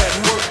 work that,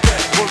 work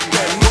that, work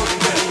that,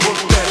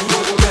 work that,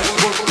 work that,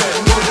 work that,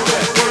 work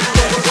that, work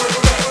that, work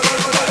that.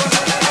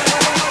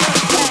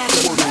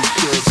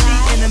 She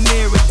in the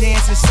mirror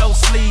dancing so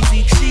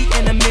sleazy. She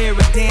in the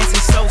mirror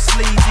dancing so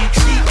sleazy.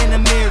 She in the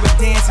mirror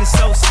dancing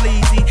so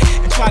sleazy.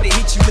 And try to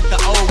hit you with the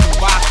old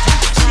Milwaukee.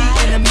 She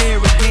in the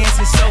mirror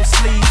dancing so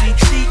sleazy.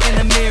 She in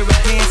the mirror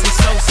dancing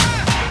so sleazy.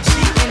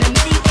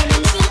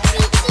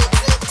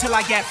 Till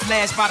I got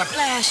flashed by the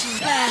flashing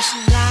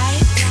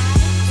light.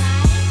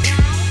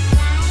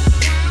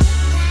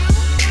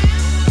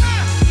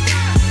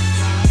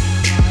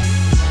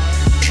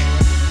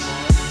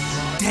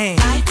 Damn.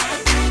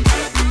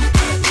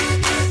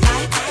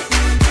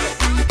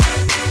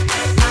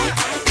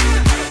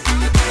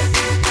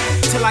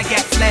 Till I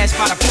got flashed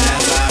by the past.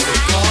 As I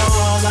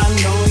recall, I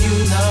know you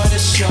love to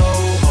show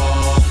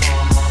off,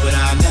 but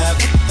I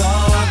never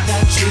thought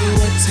that you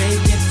would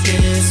take it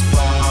this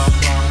far.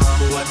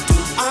 What do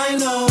I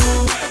know?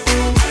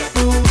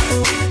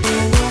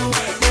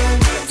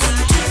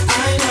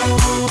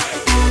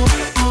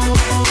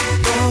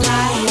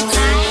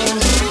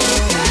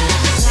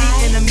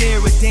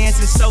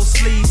 Dancing so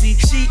sleazy,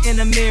 she in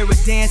the mirror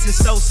dancing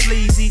so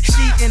sleazy.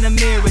 She in the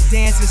mirror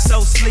dancing so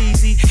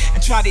sleazy,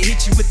 and try to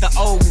hit you with the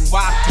old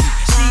wafty.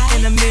 She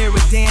in the mirror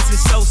dancing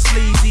so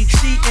sleazy.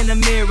 She in the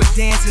mirror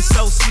dancing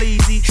so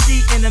sleazy.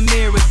 She in the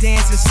mirror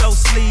dancing so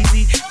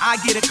sleazy. I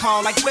get a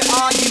call like, where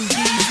are you,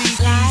 Yeezy?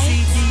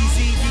 Yeezy,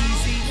 Yeezy,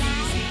 Yeezy,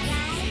 Yeezy.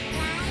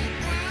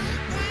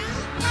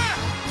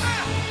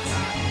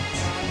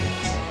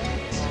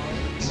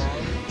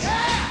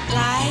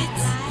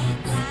 Lights.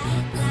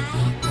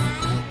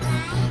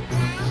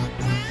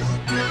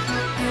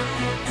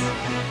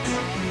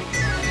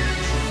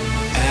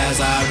 As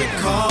I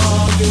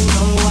recall, you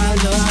know I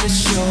love to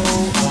show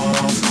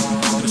off,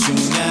 but you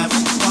never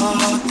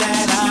thought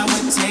that I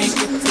would take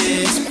it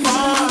this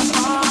far.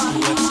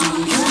 What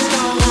do you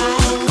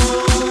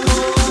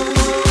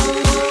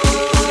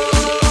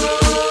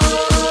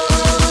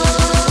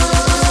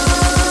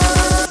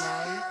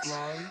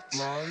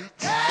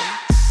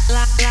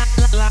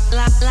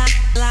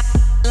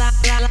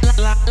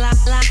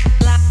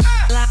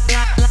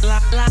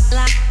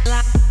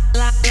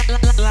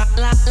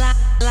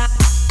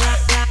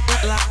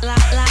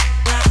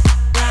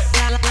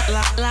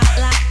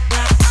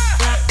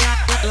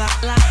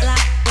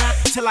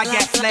till I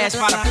get flashed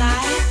by the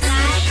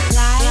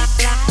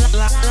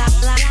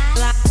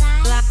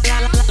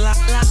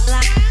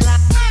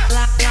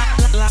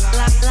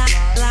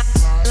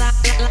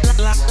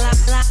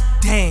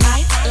damn.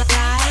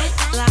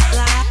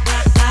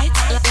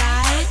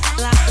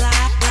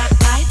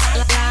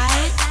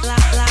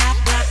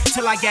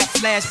 Till I get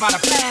flashed by the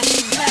flash.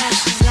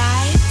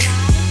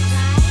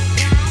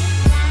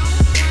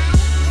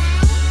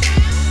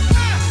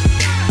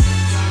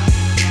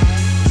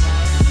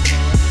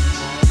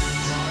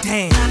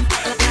 Damn.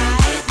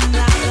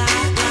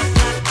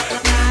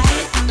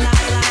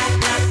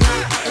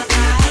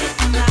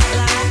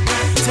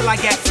 Till I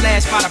get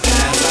flashed by the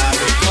As I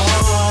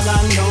recall, I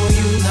know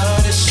you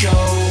love to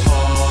show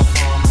off,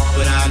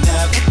 but I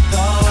never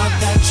thought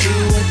that you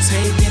would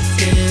take it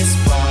this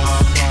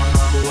far.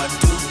 What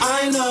do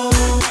I know?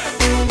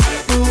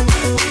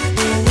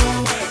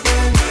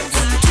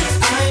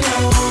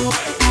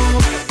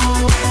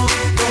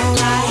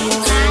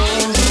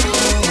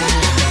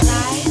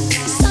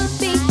 Some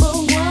people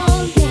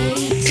want me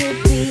to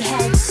be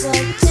held so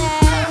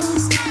down.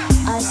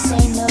 I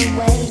say no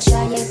way,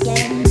 try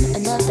again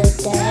another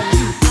day.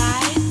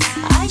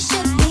 I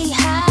should be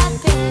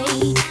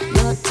happy,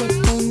 not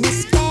tipping the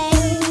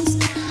scales.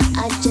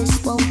 I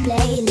just won't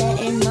play,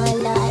 letting my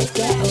life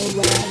get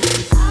away.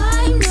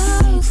 I'm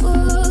no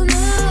fool,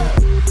 no,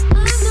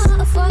 I'm not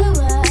a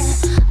follower.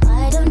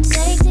 I don't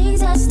take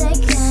things as they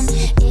come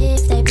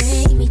if they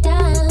bring me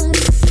down.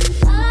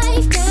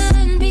 Life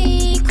can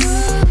be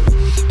cruel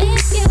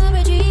if you're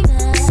a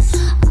dreamer.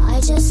 I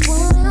just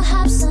wanna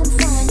have some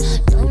fun.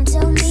 Don't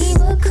tell me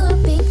what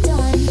could be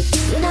done.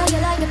 You know you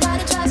like it,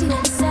 but it drives you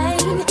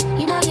insane.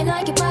 You know you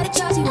like it, but it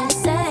drives you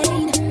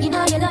insane. You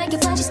know you like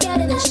it, but you're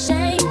scared of the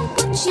shame.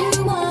 What you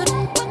want,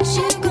 what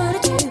you gonna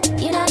do?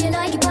 You know you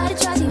like it, but it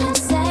drives you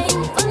insane.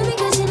 Only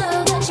because you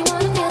know that you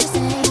wanna feel the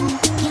same.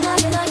 You know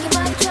you like it,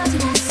 but it drives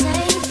you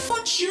insane.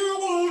 What you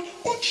want,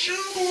 what you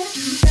gonna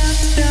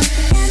do?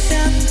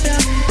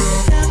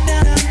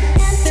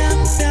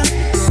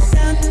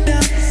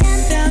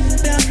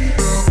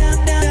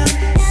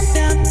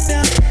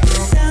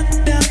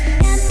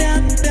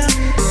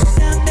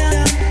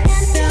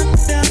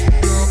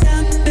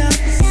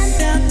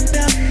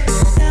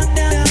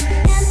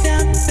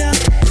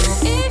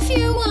 If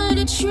you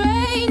wanna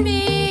train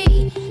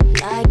me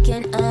like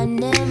an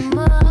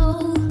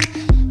animal,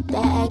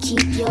 better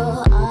keep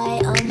your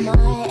eye on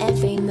my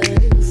every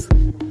move.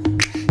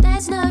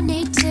 There's no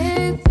need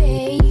to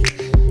be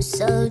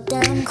so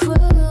damn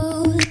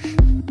cruel.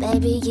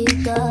 Baby, you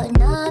got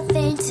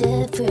nothing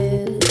to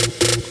prove.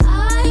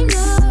 I'm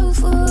no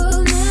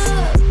fool,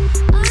 no,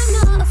 I'm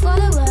not a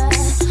follower.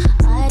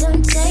 I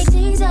don't take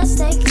things as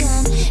they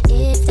come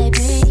if they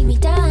bring me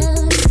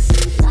down.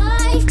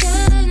 Life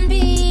can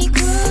be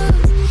cruel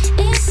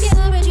if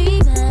you're a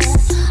dreamer.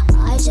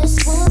 I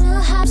just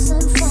wanna have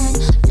some fun.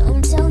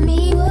 Don't tell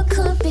me what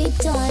could be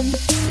done.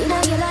 You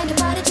know you like it,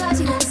 but it drives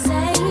you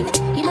insane.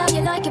 You know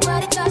you like it,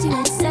 but it drives you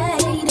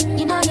insane.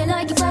 You know you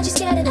like it, but you're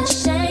scared of the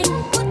shame.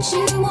 What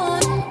you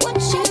want, what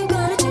you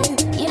gonna do?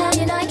 You know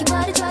you like it,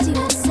 but it drives you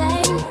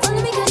insane.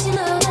 Only because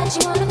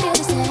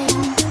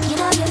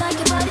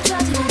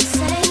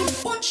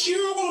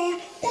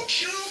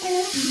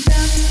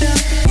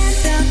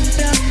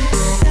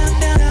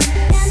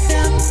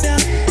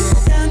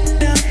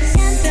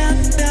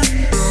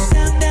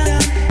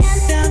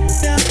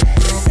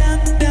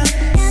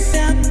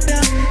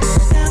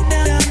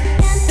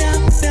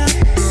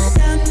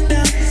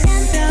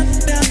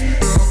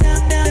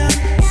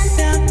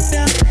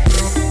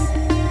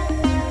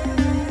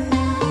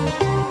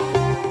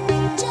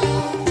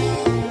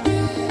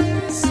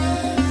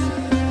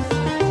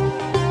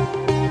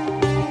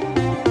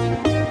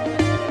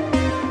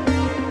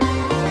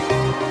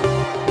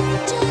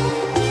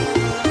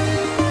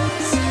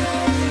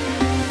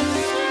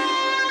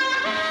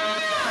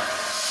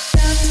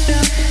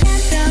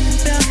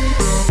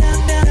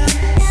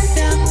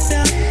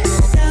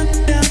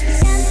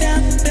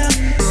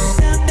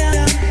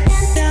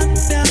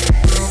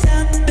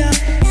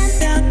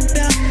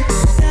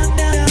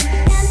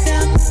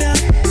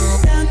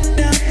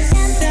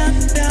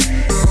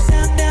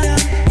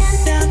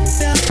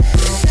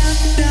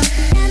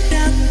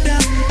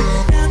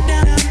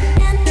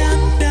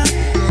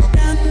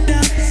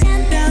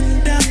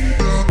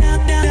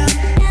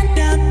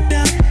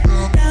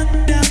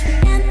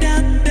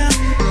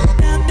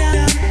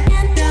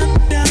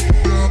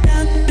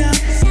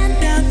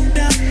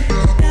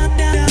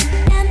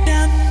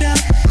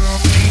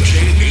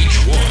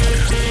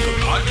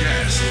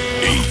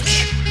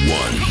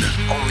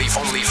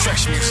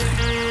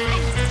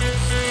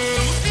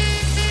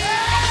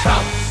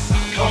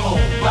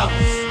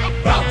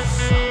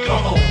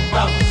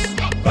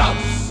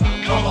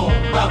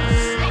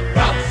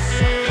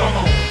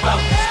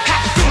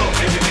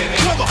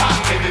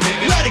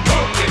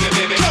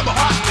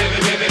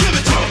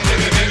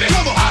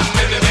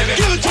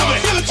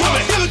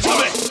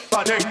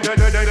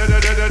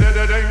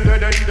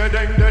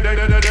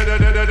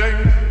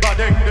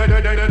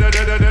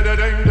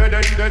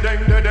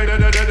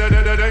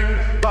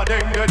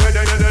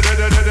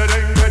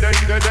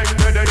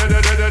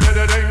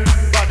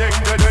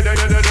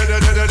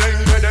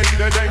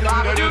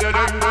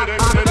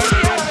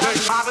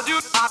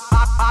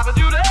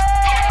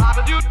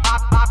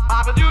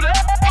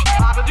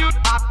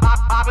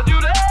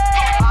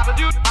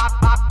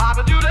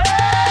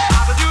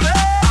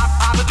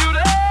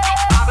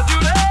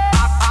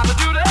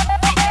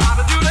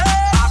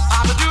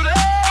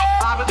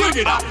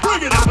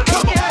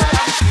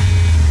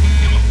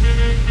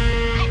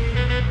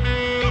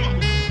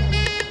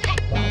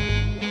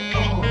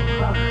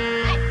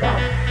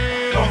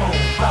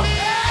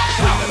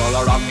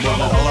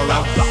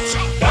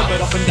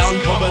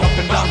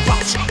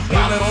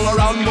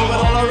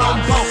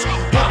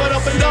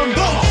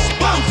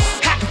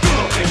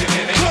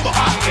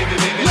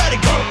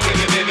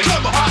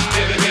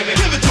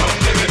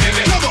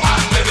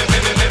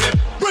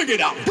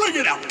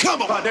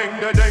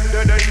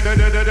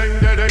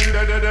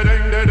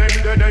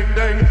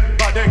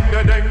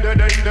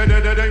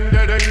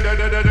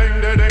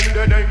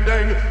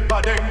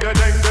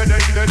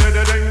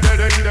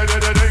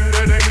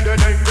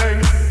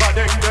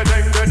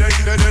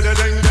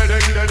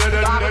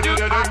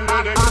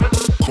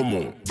Come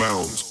on,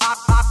 bounce.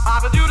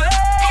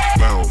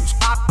 Bounce.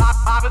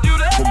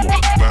 Come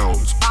on,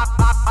 bounce.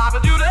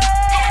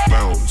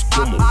 Bounce.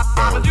 Come on, bounce.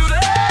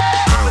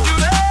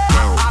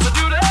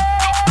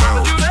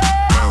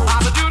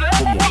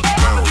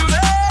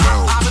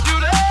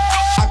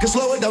 I can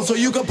slow it down so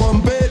you can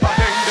pump it.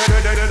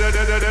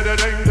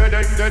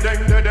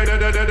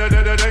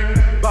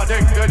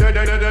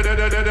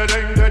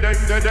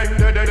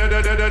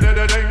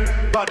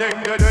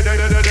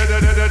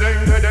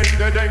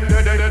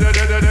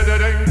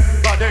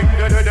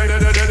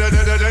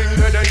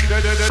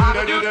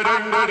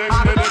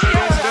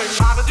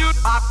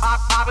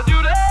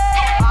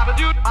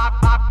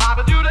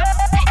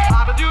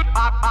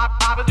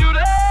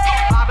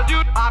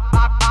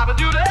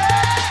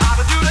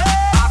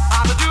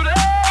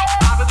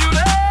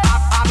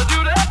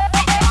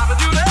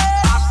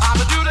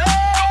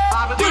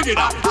 Bring it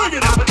out,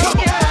 come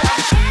on.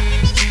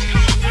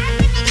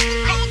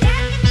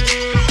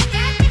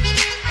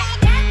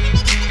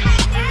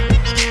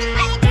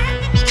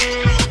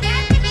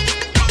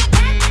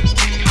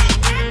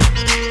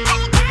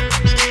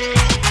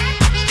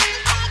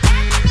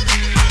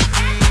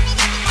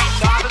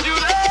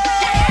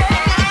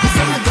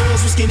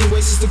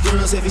 The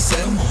girls heavy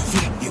set. Come on,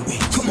 flap your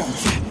wings. Come on,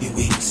 flap your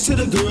wings. To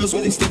the girls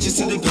with extensions,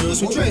 to the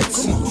girls with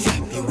dreads. Come on, flap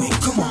your wings.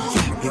 Come on,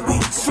 flap your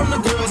wings. From the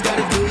girls got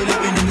it good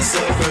living in the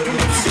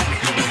suburbs.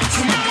 Flap your wings.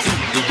 Come on,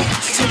 flap your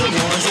wings. To the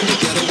ones in the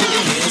ghetto with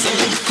their hands on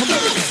them. Come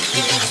on, flap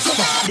your wings. Come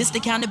on. This the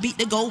kind of beat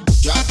that go.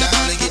 Drop down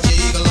and get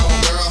jiggle on,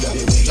 girl.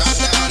 Drop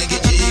down and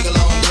get jiggle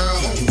on,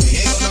 girl.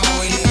 Hell no,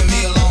 ain't leaving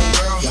me alone,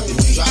 girl.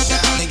 Drop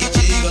down and get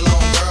jiggle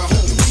on, girl.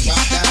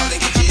 Drop down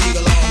and get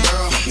jiggle on,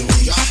 girl.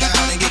 Drop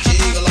down and get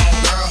jiggle on,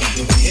 girl.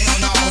 Hell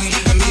no, ain't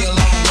leaving me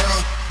alone, girl.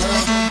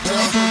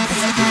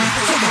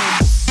 Come on.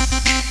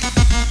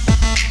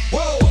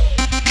 Whoa.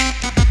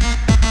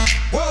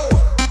 Whoa.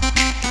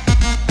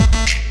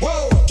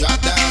 Whoa. Drop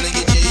down and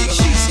get jiggle on,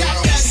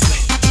 girl.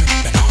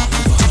 Dripping all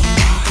over her.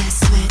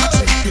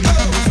 Dripping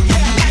all over her.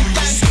 Yeah, like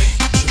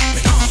that.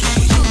 Dripping all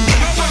over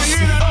your body.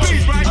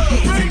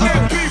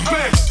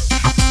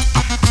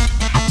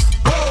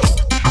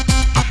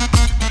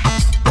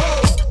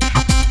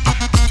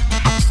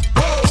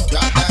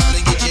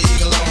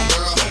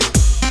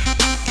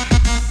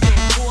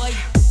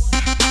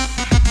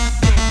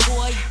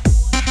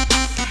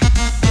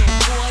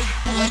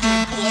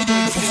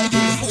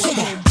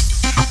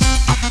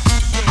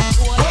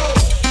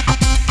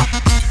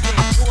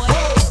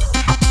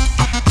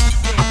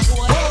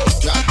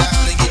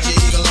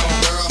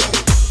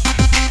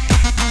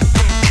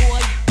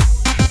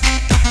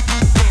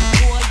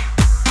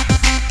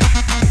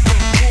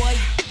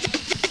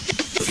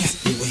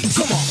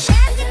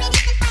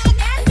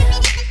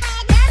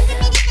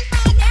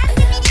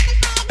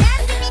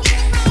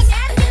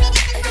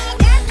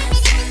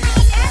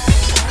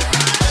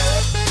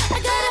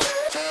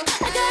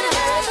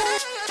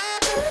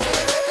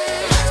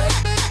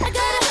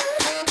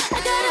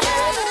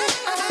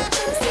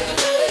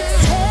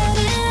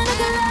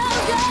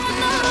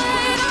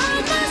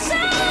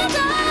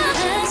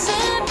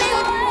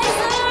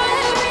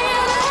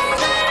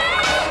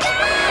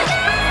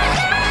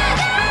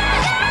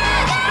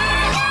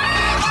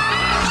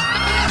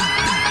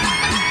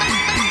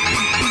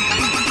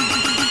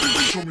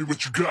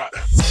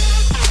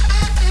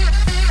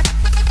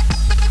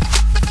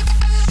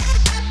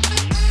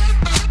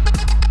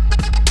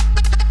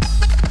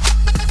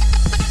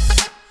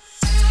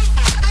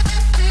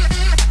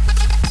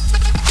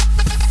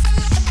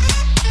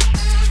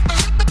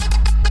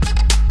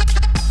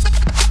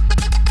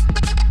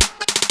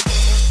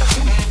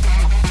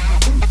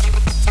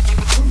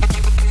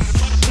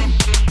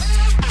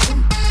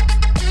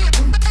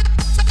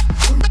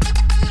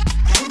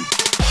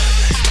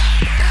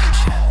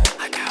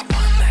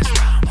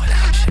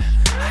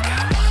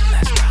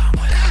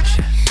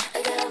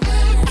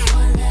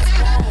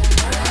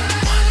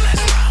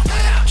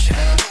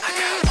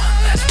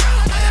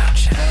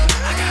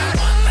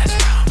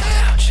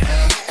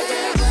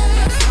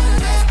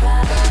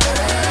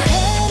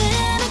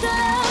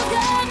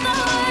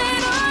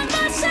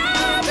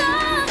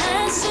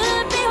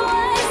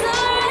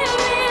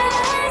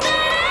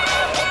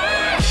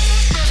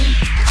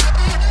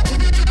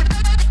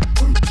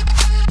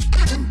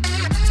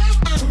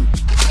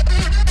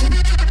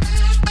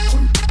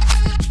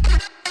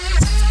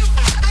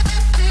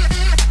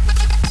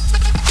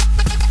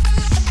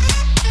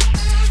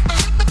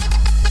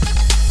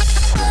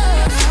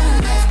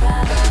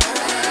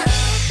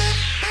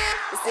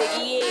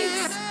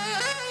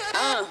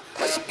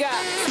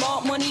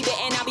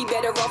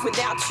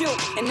 you.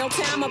 In no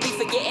time I'll be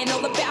forgetting all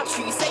about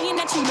you. You saying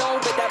that you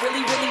know, but I really,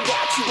 really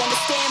doubt you.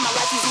 Understand my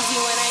life is easy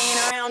when I ain't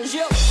around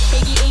you.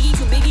 Iggy, Iggy,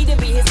 too biggie to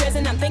be his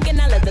present. I'm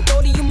thinking I love the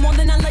thought of you more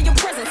than I love your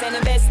presence. And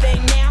the best thing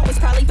now is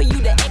probably for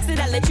you to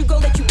exit. I let you go,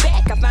 let you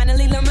back. I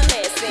finally learned my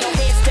lesson. No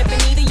head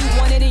stepping either, you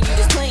wanted it, you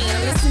just playing.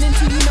 I'm listening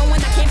to you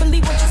knowing I can't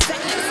believe what you're saying.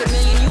 It's a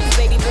million you,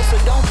 baby, but so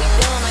don't be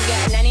dumb. I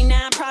got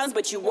 99 problems,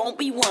 but you won't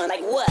be one.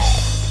 Like what?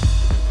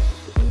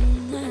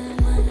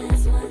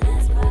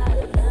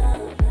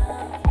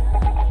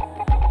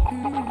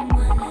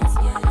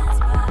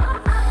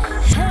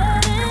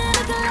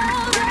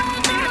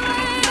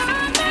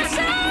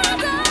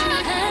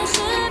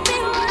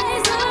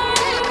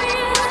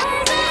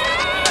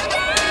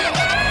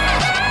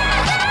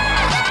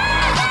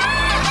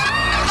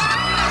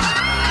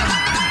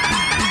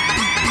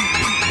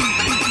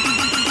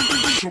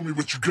 Show me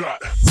what you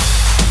got.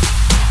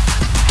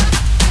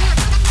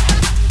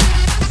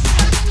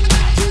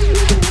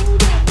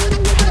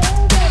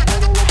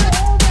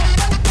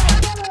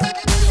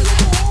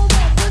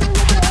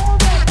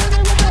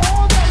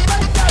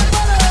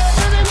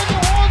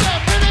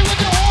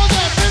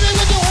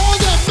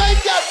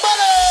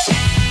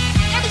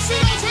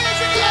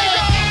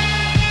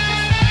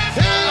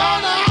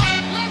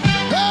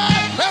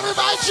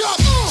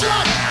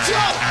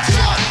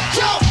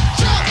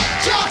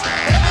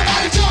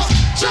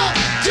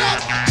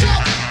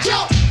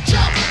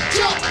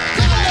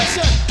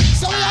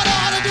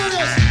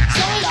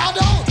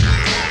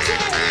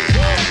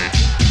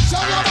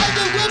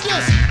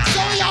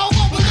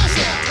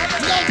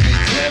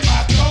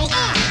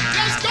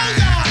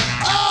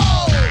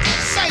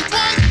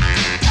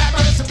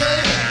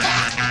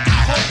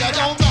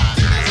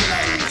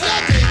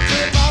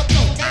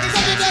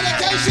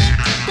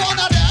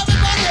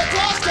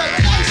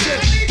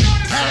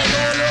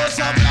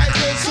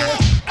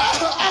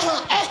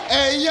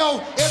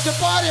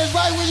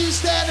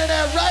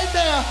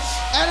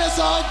 And it's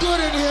all good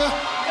in here.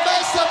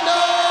 Make some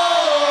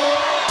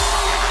noise.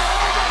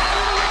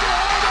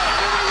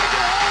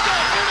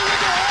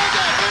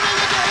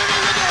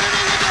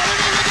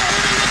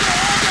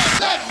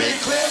 Let me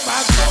clear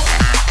my throat.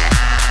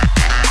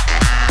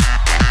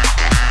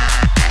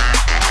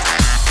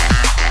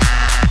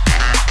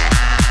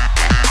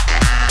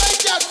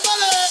 Make that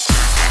money.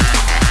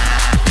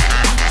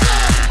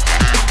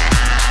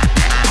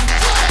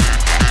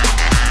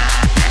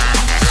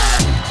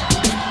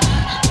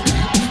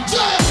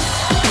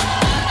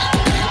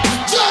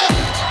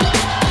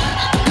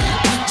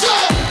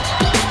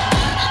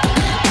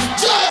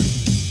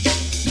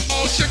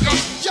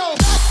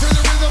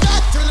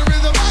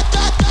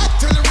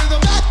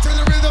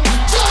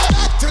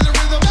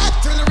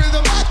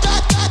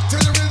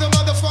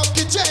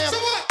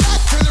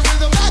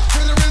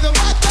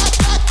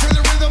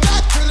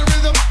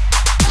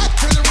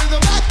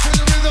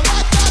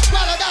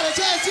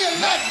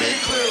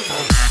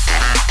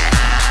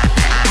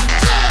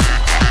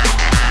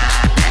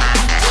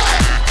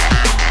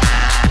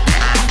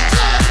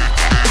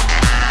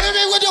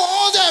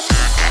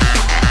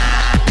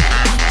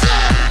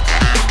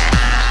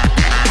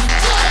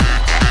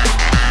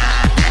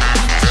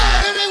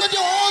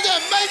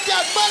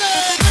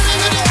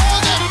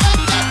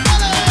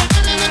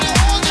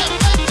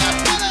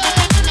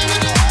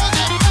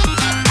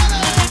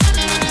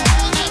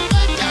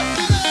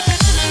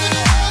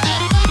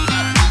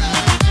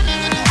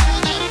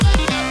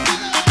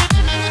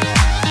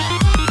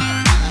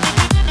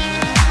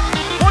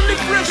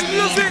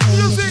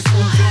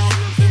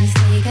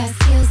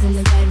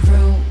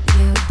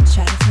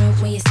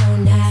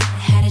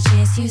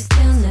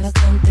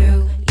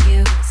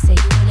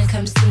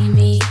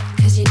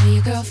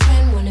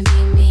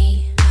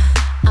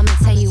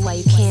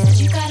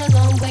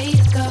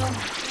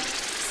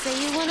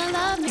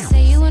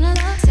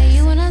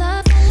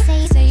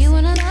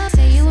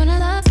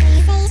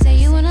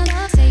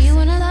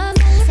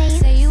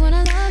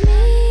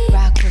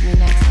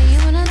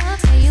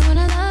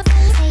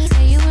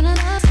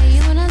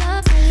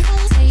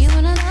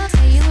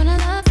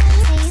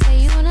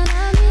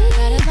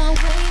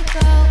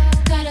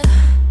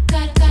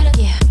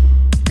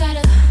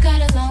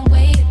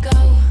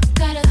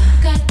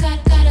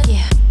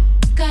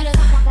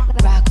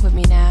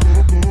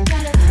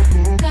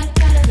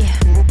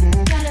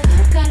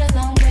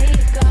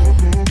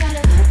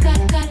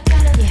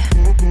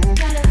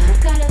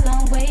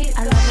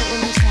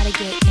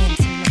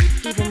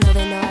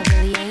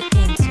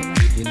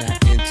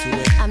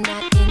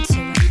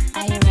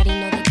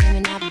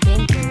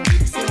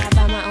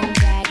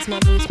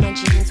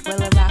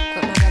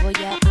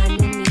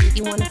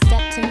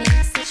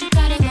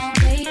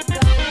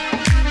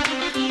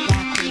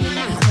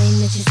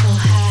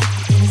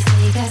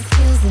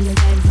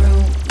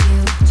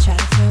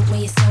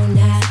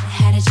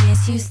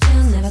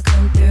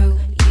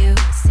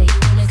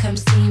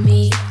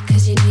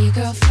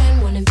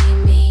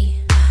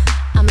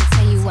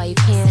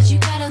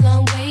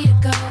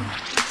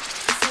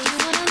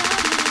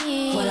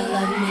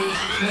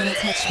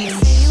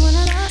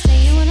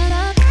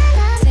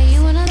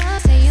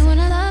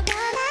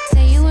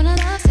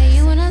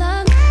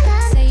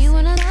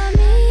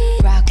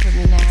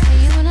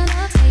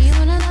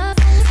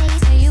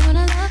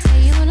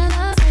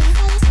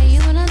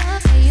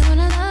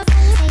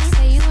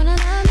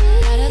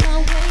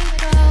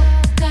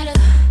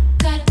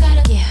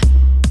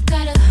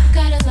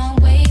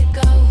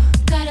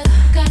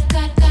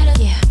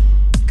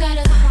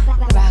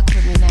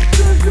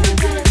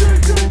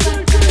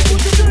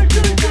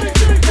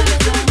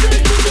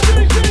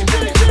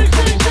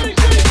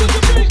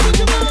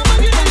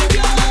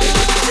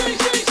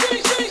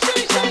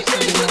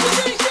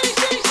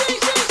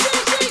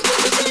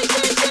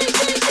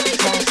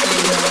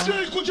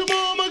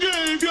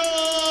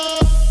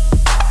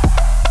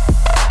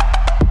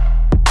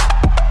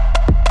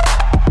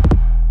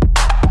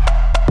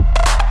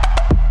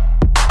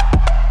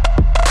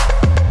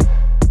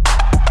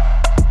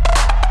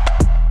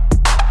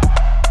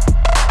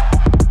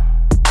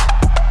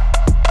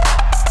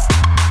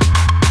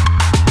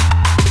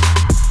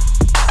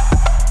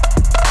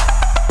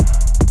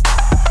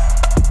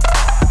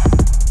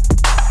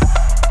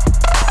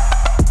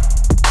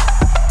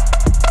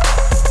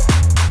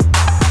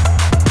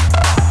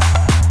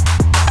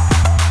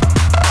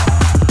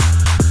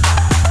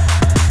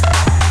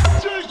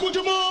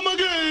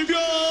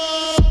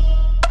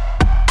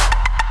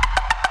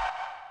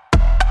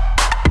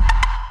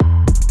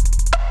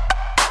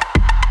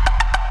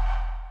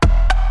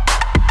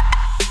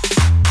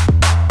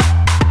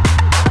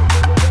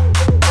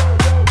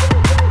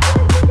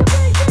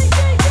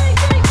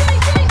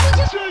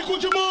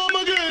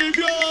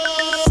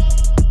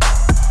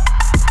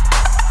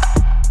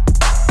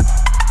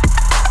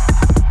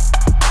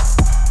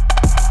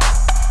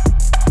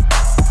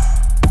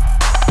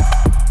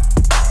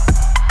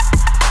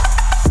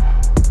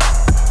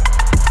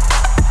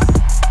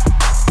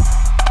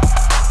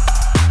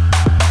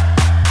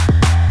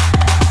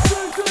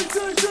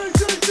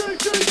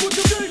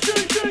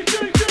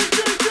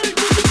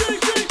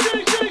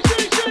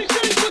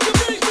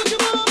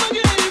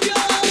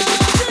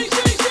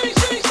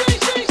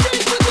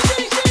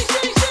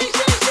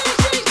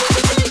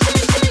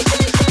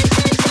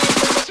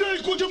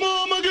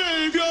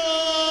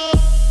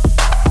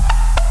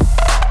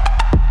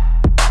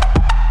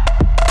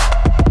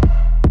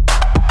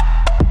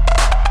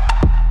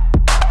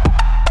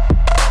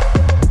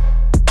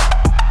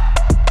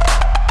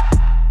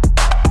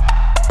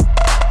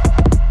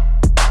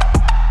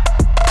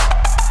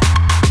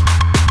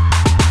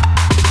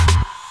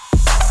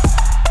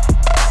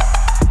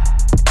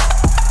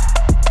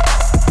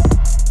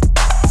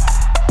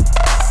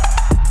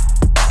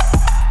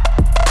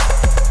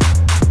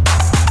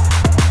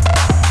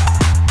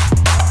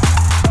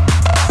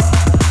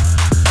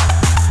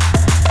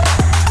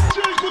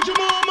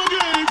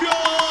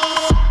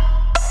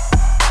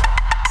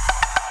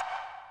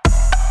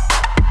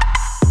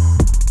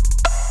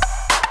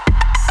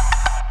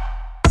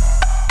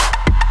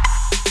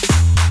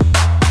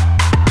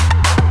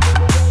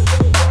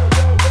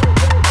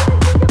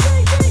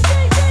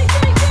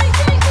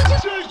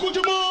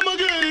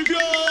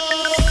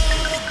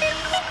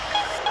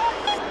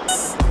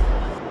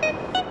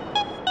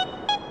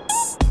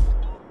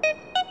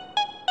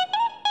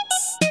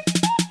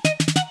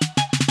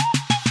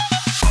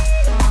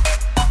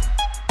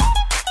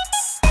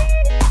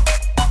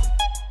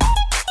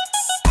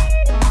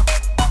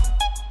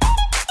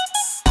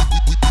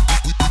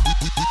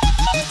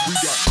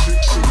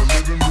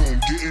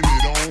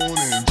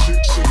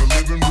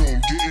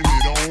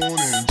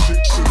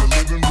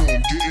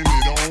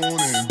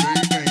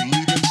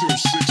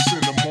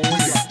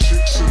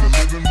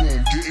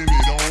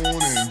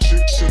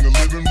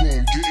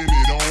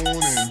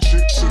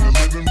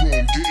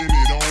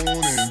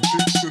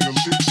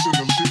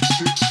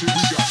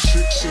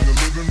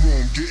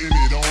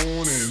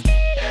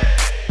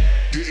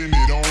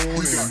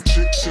 We got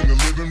chicks in the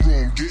living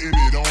room getting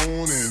it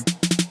on and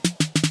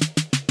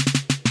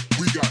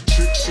we got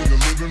chicks in the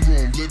living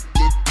room,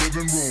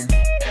 living room.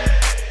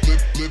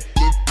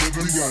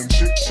 We got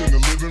chicks in the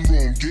living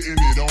room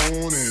getting it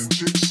on and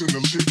chicks in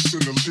the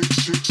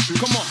chicks.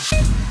 Come on.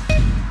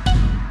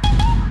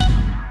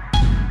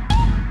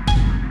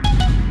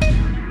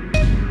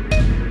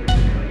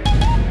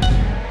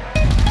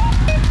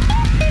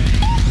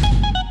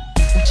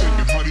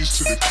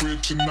 To the crib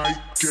tonight,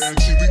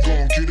 guarantee we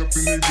gon' get up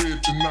in they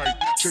rib tonight.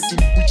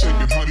 We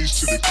taking hotties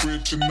to the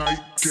crib tonight,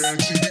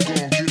 guarantee we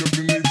gon' get up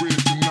in they rib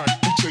tonight.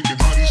 We taking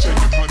hotties to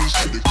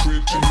the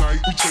crib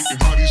tonight. We taking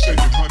hotties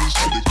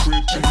to the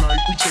crib tonight.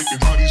 We taking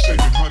hotties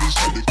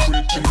to the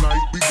crib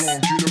tonight. We gon'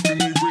 get up in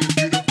they rib,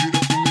 get up in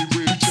they rib.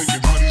 We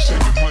taking hotties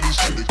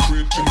to the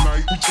crib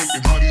tonight. We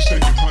taking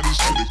hotties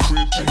to the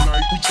crib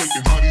tonight. We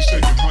taking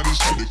hotties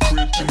to the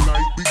crib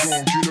tonight. We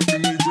gon' get up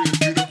in they rib,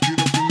 get up in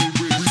they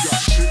rib. We got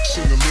chicks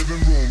in the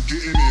living room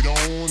getting it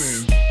on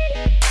and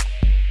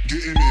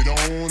getting it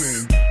on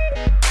and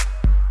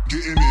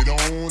getting it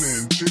on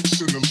and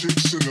chicks in the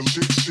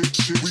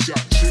chicks. We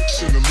got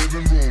chicks in the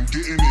living room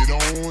getting it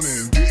on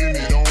and getting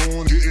it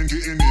on,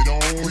 getting it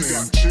on. We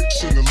got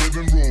chicks in the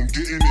living room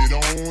getting it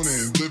on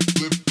and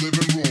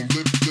living room,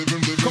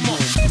 living. Come on.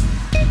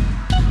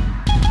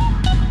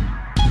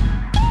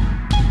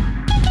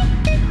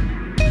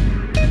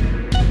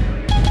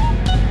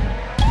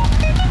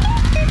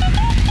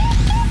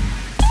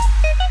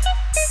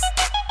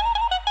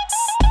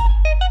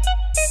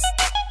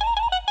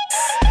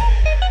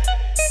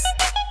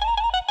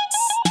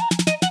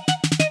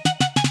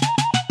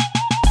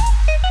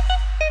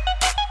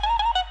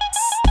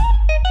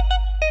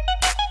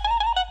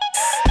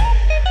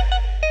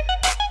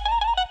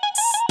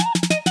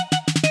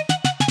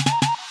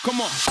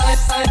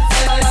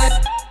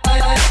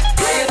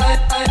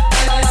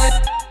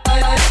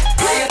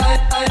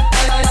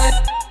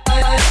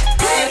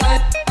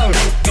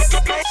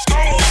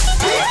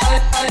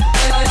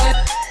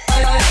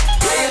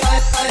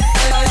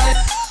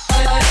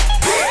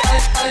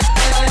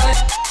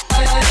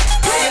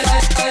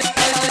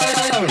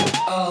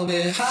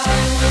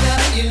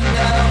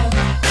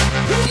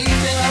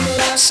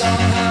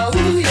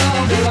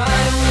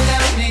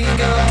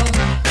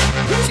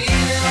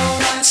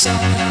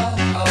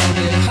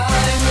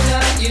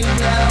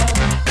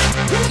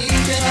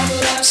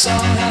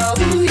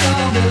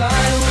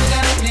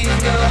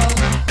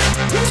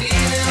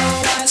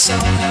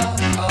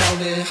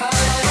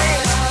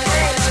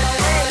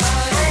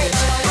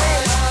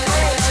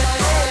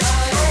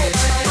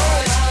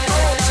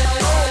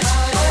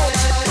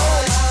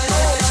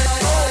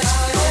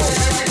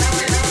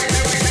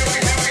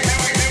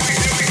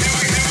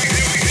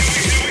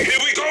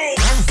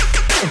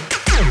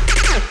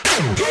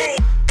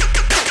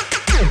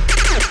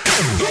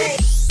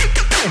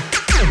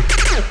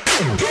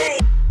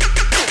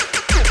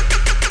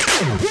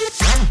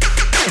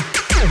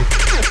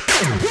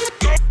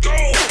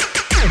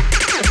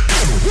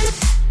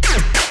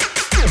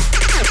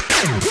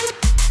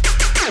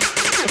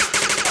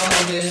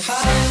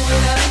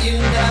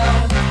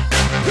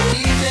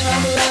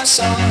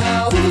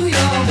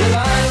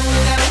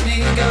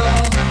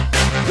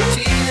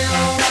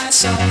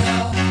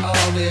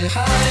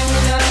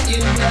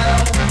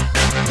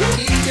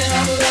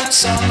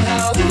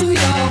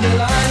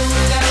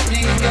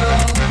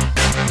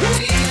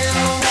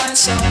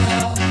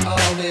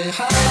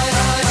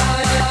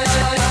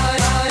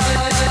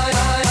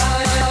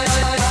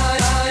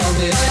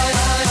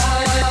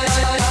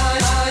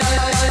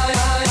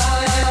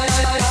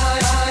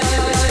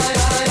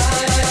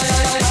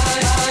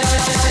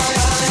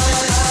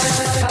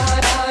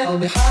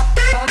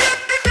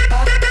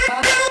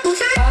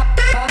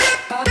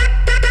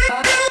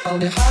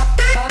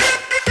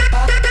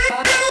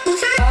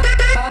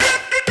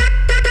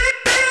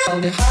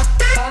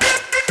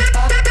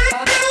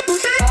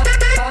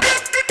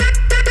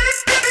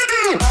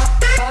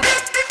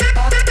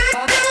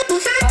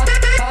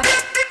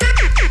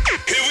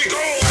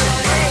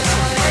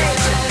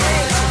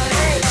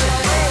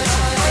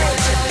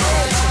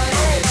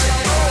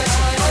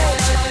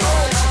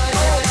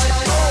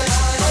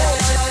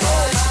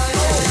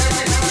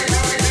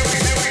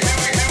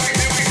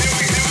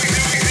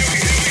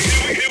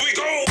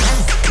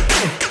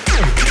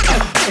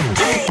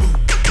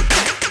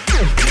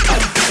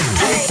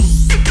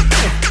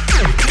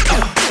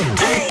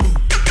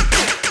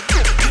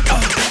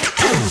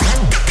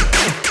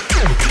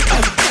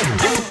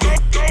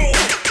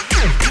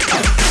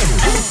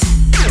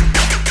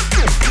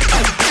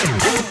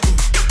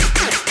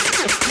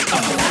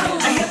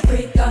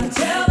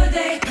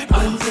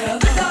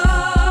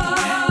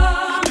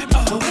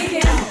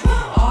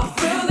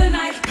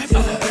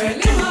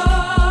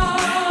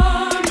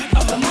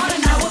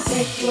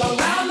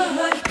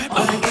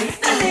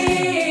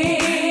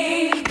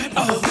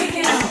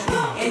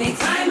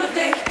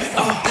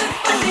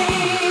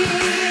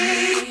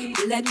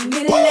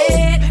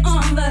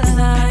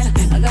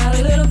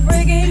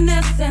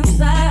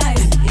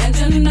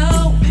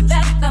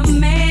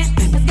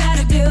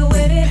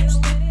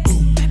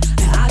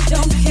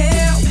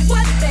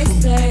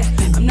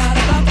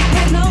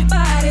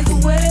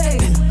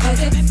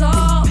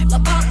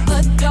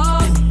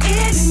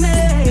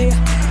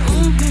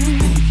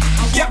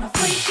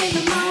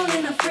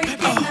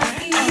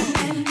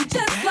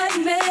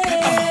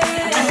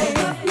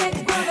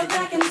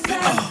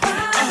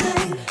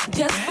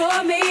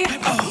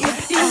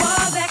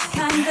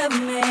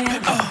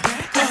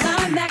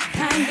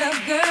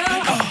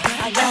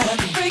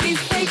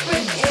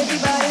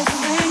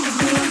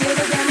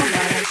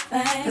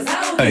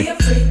 be a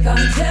freak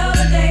until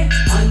the day,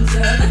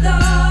 until the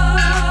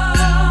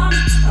dawn.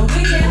 And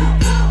we can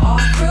all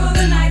through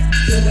the night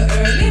till the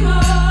early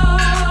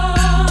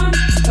morn.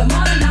 Come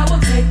on and I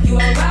will take you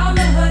around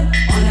the hood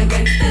on a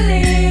gangsta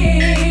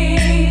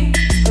lean.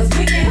 'Cause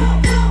we can,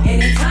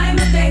 any time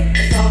of day,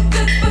 it's all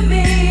good for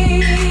me.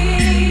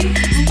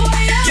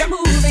 Boy, you're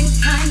moving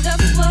kind of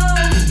slow.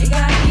 You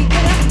gotta keep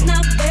it up,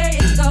 now there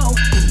you go.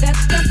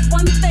 That's just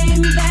one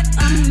thing that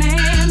a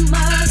man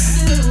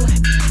must do.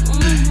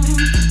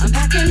 I'm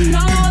packing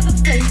all the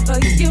flavor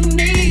you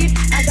need.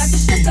 I got you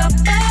shook up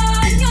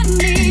on your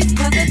knees,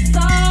 'cause it's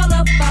all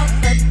about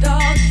the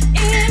dog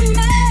in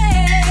me.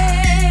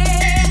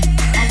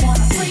 I want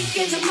a freak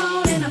in the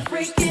morning, a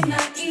freak in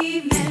the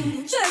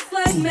evening, just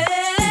like me.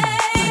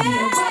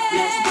 A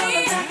roughness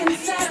brother that can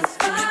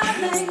satisfy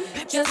me,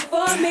 just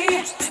for me.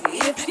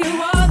 If you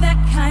are that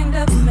kind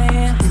of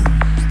man,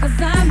 'cause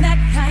I'm that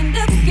kind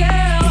of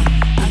girl.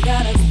 I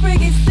got a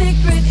freaky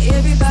secret,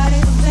 everybody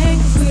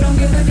thinks we don't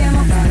give a damn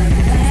about it.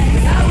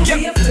 I will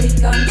be a freak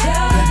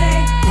until the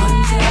day,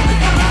 until the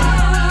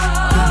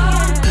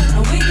dawn.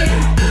 And we get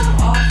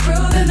all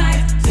through the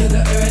night till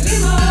the early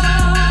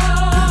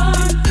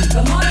morn.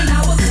 Come on and I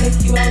will take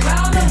you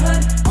around the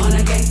hood on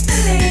a gangsta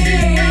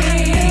lean.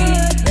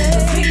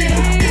 'Cause we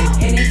can,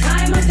 any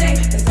time of day,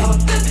 it's all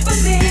good for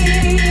me.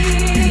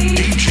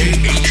 If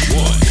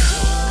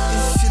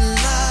you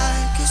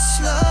like it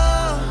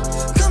slow,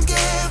 come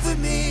get with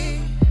me.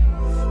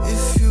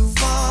 If you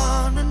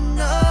wanna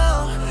know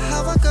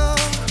how I go,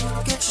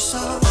 get your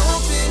soul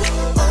open,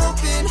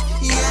 open,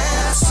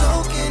 yeah,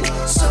 soaking,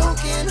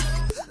 soaking,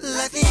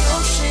 like the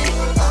ocean,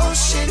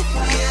 ocean,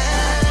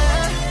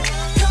 yeah.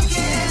 Come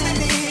get with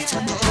me.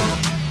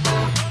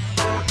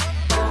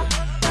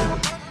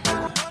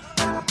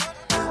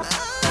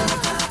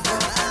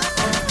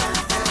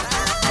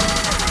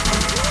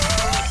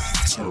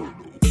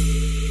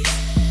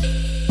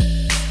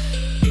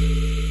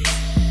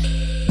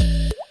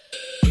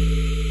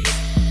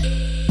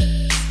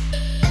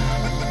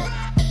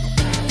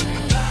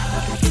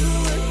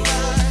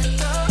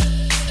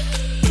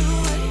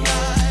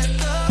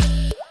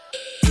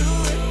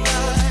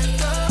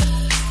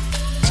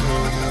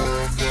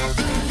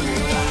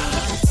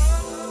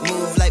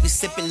 Move like we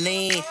sippin'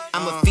 lean.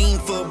 I'm a fiend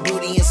for a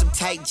booty and some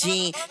tight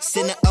jeans.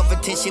 Center of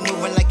attention,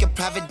 moving like a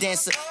private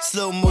dancer.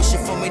 Slow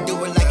motion for me, do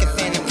it like a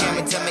phantom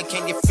camera. Tell me,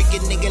 can you freak a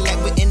nigga like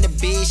we're in the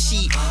bed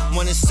sheet?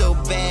 Want it so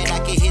bad, I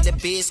can hear the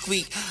bed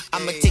squeak.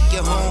 I'ma take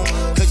you home,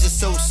 'cause you're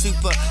so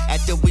super.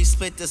 After we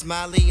split this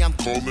Molly, I'm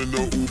calling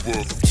the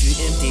Uber. Two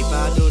empty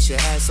bottles, your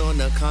ass on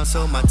the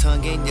console. My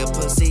tongue in your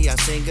pussy, I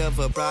sing a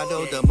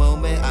vibrato. The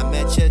moment I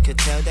met you, could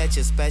tell that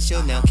you're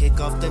special. Now kick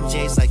off them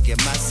J's like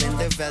you're my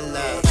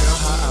Cinderella. Girl,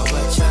 how I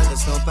wet ya,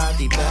 there's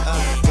nobody better.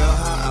 Girl,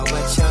 how I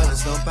wet ya,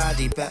 there's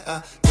nobody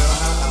better. Girl,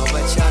 how I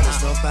wet ya,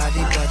 there's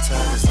nobody better.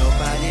 There's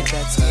nobody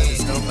better,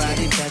 there's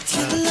nobody better.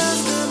 Your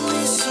love got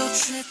me so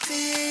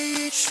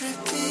trippy,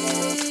 trippy,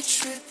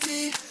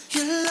 trippy.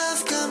 Your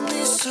love got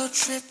me so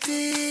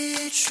trippy,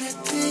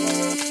 trippy,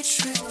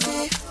 trippy.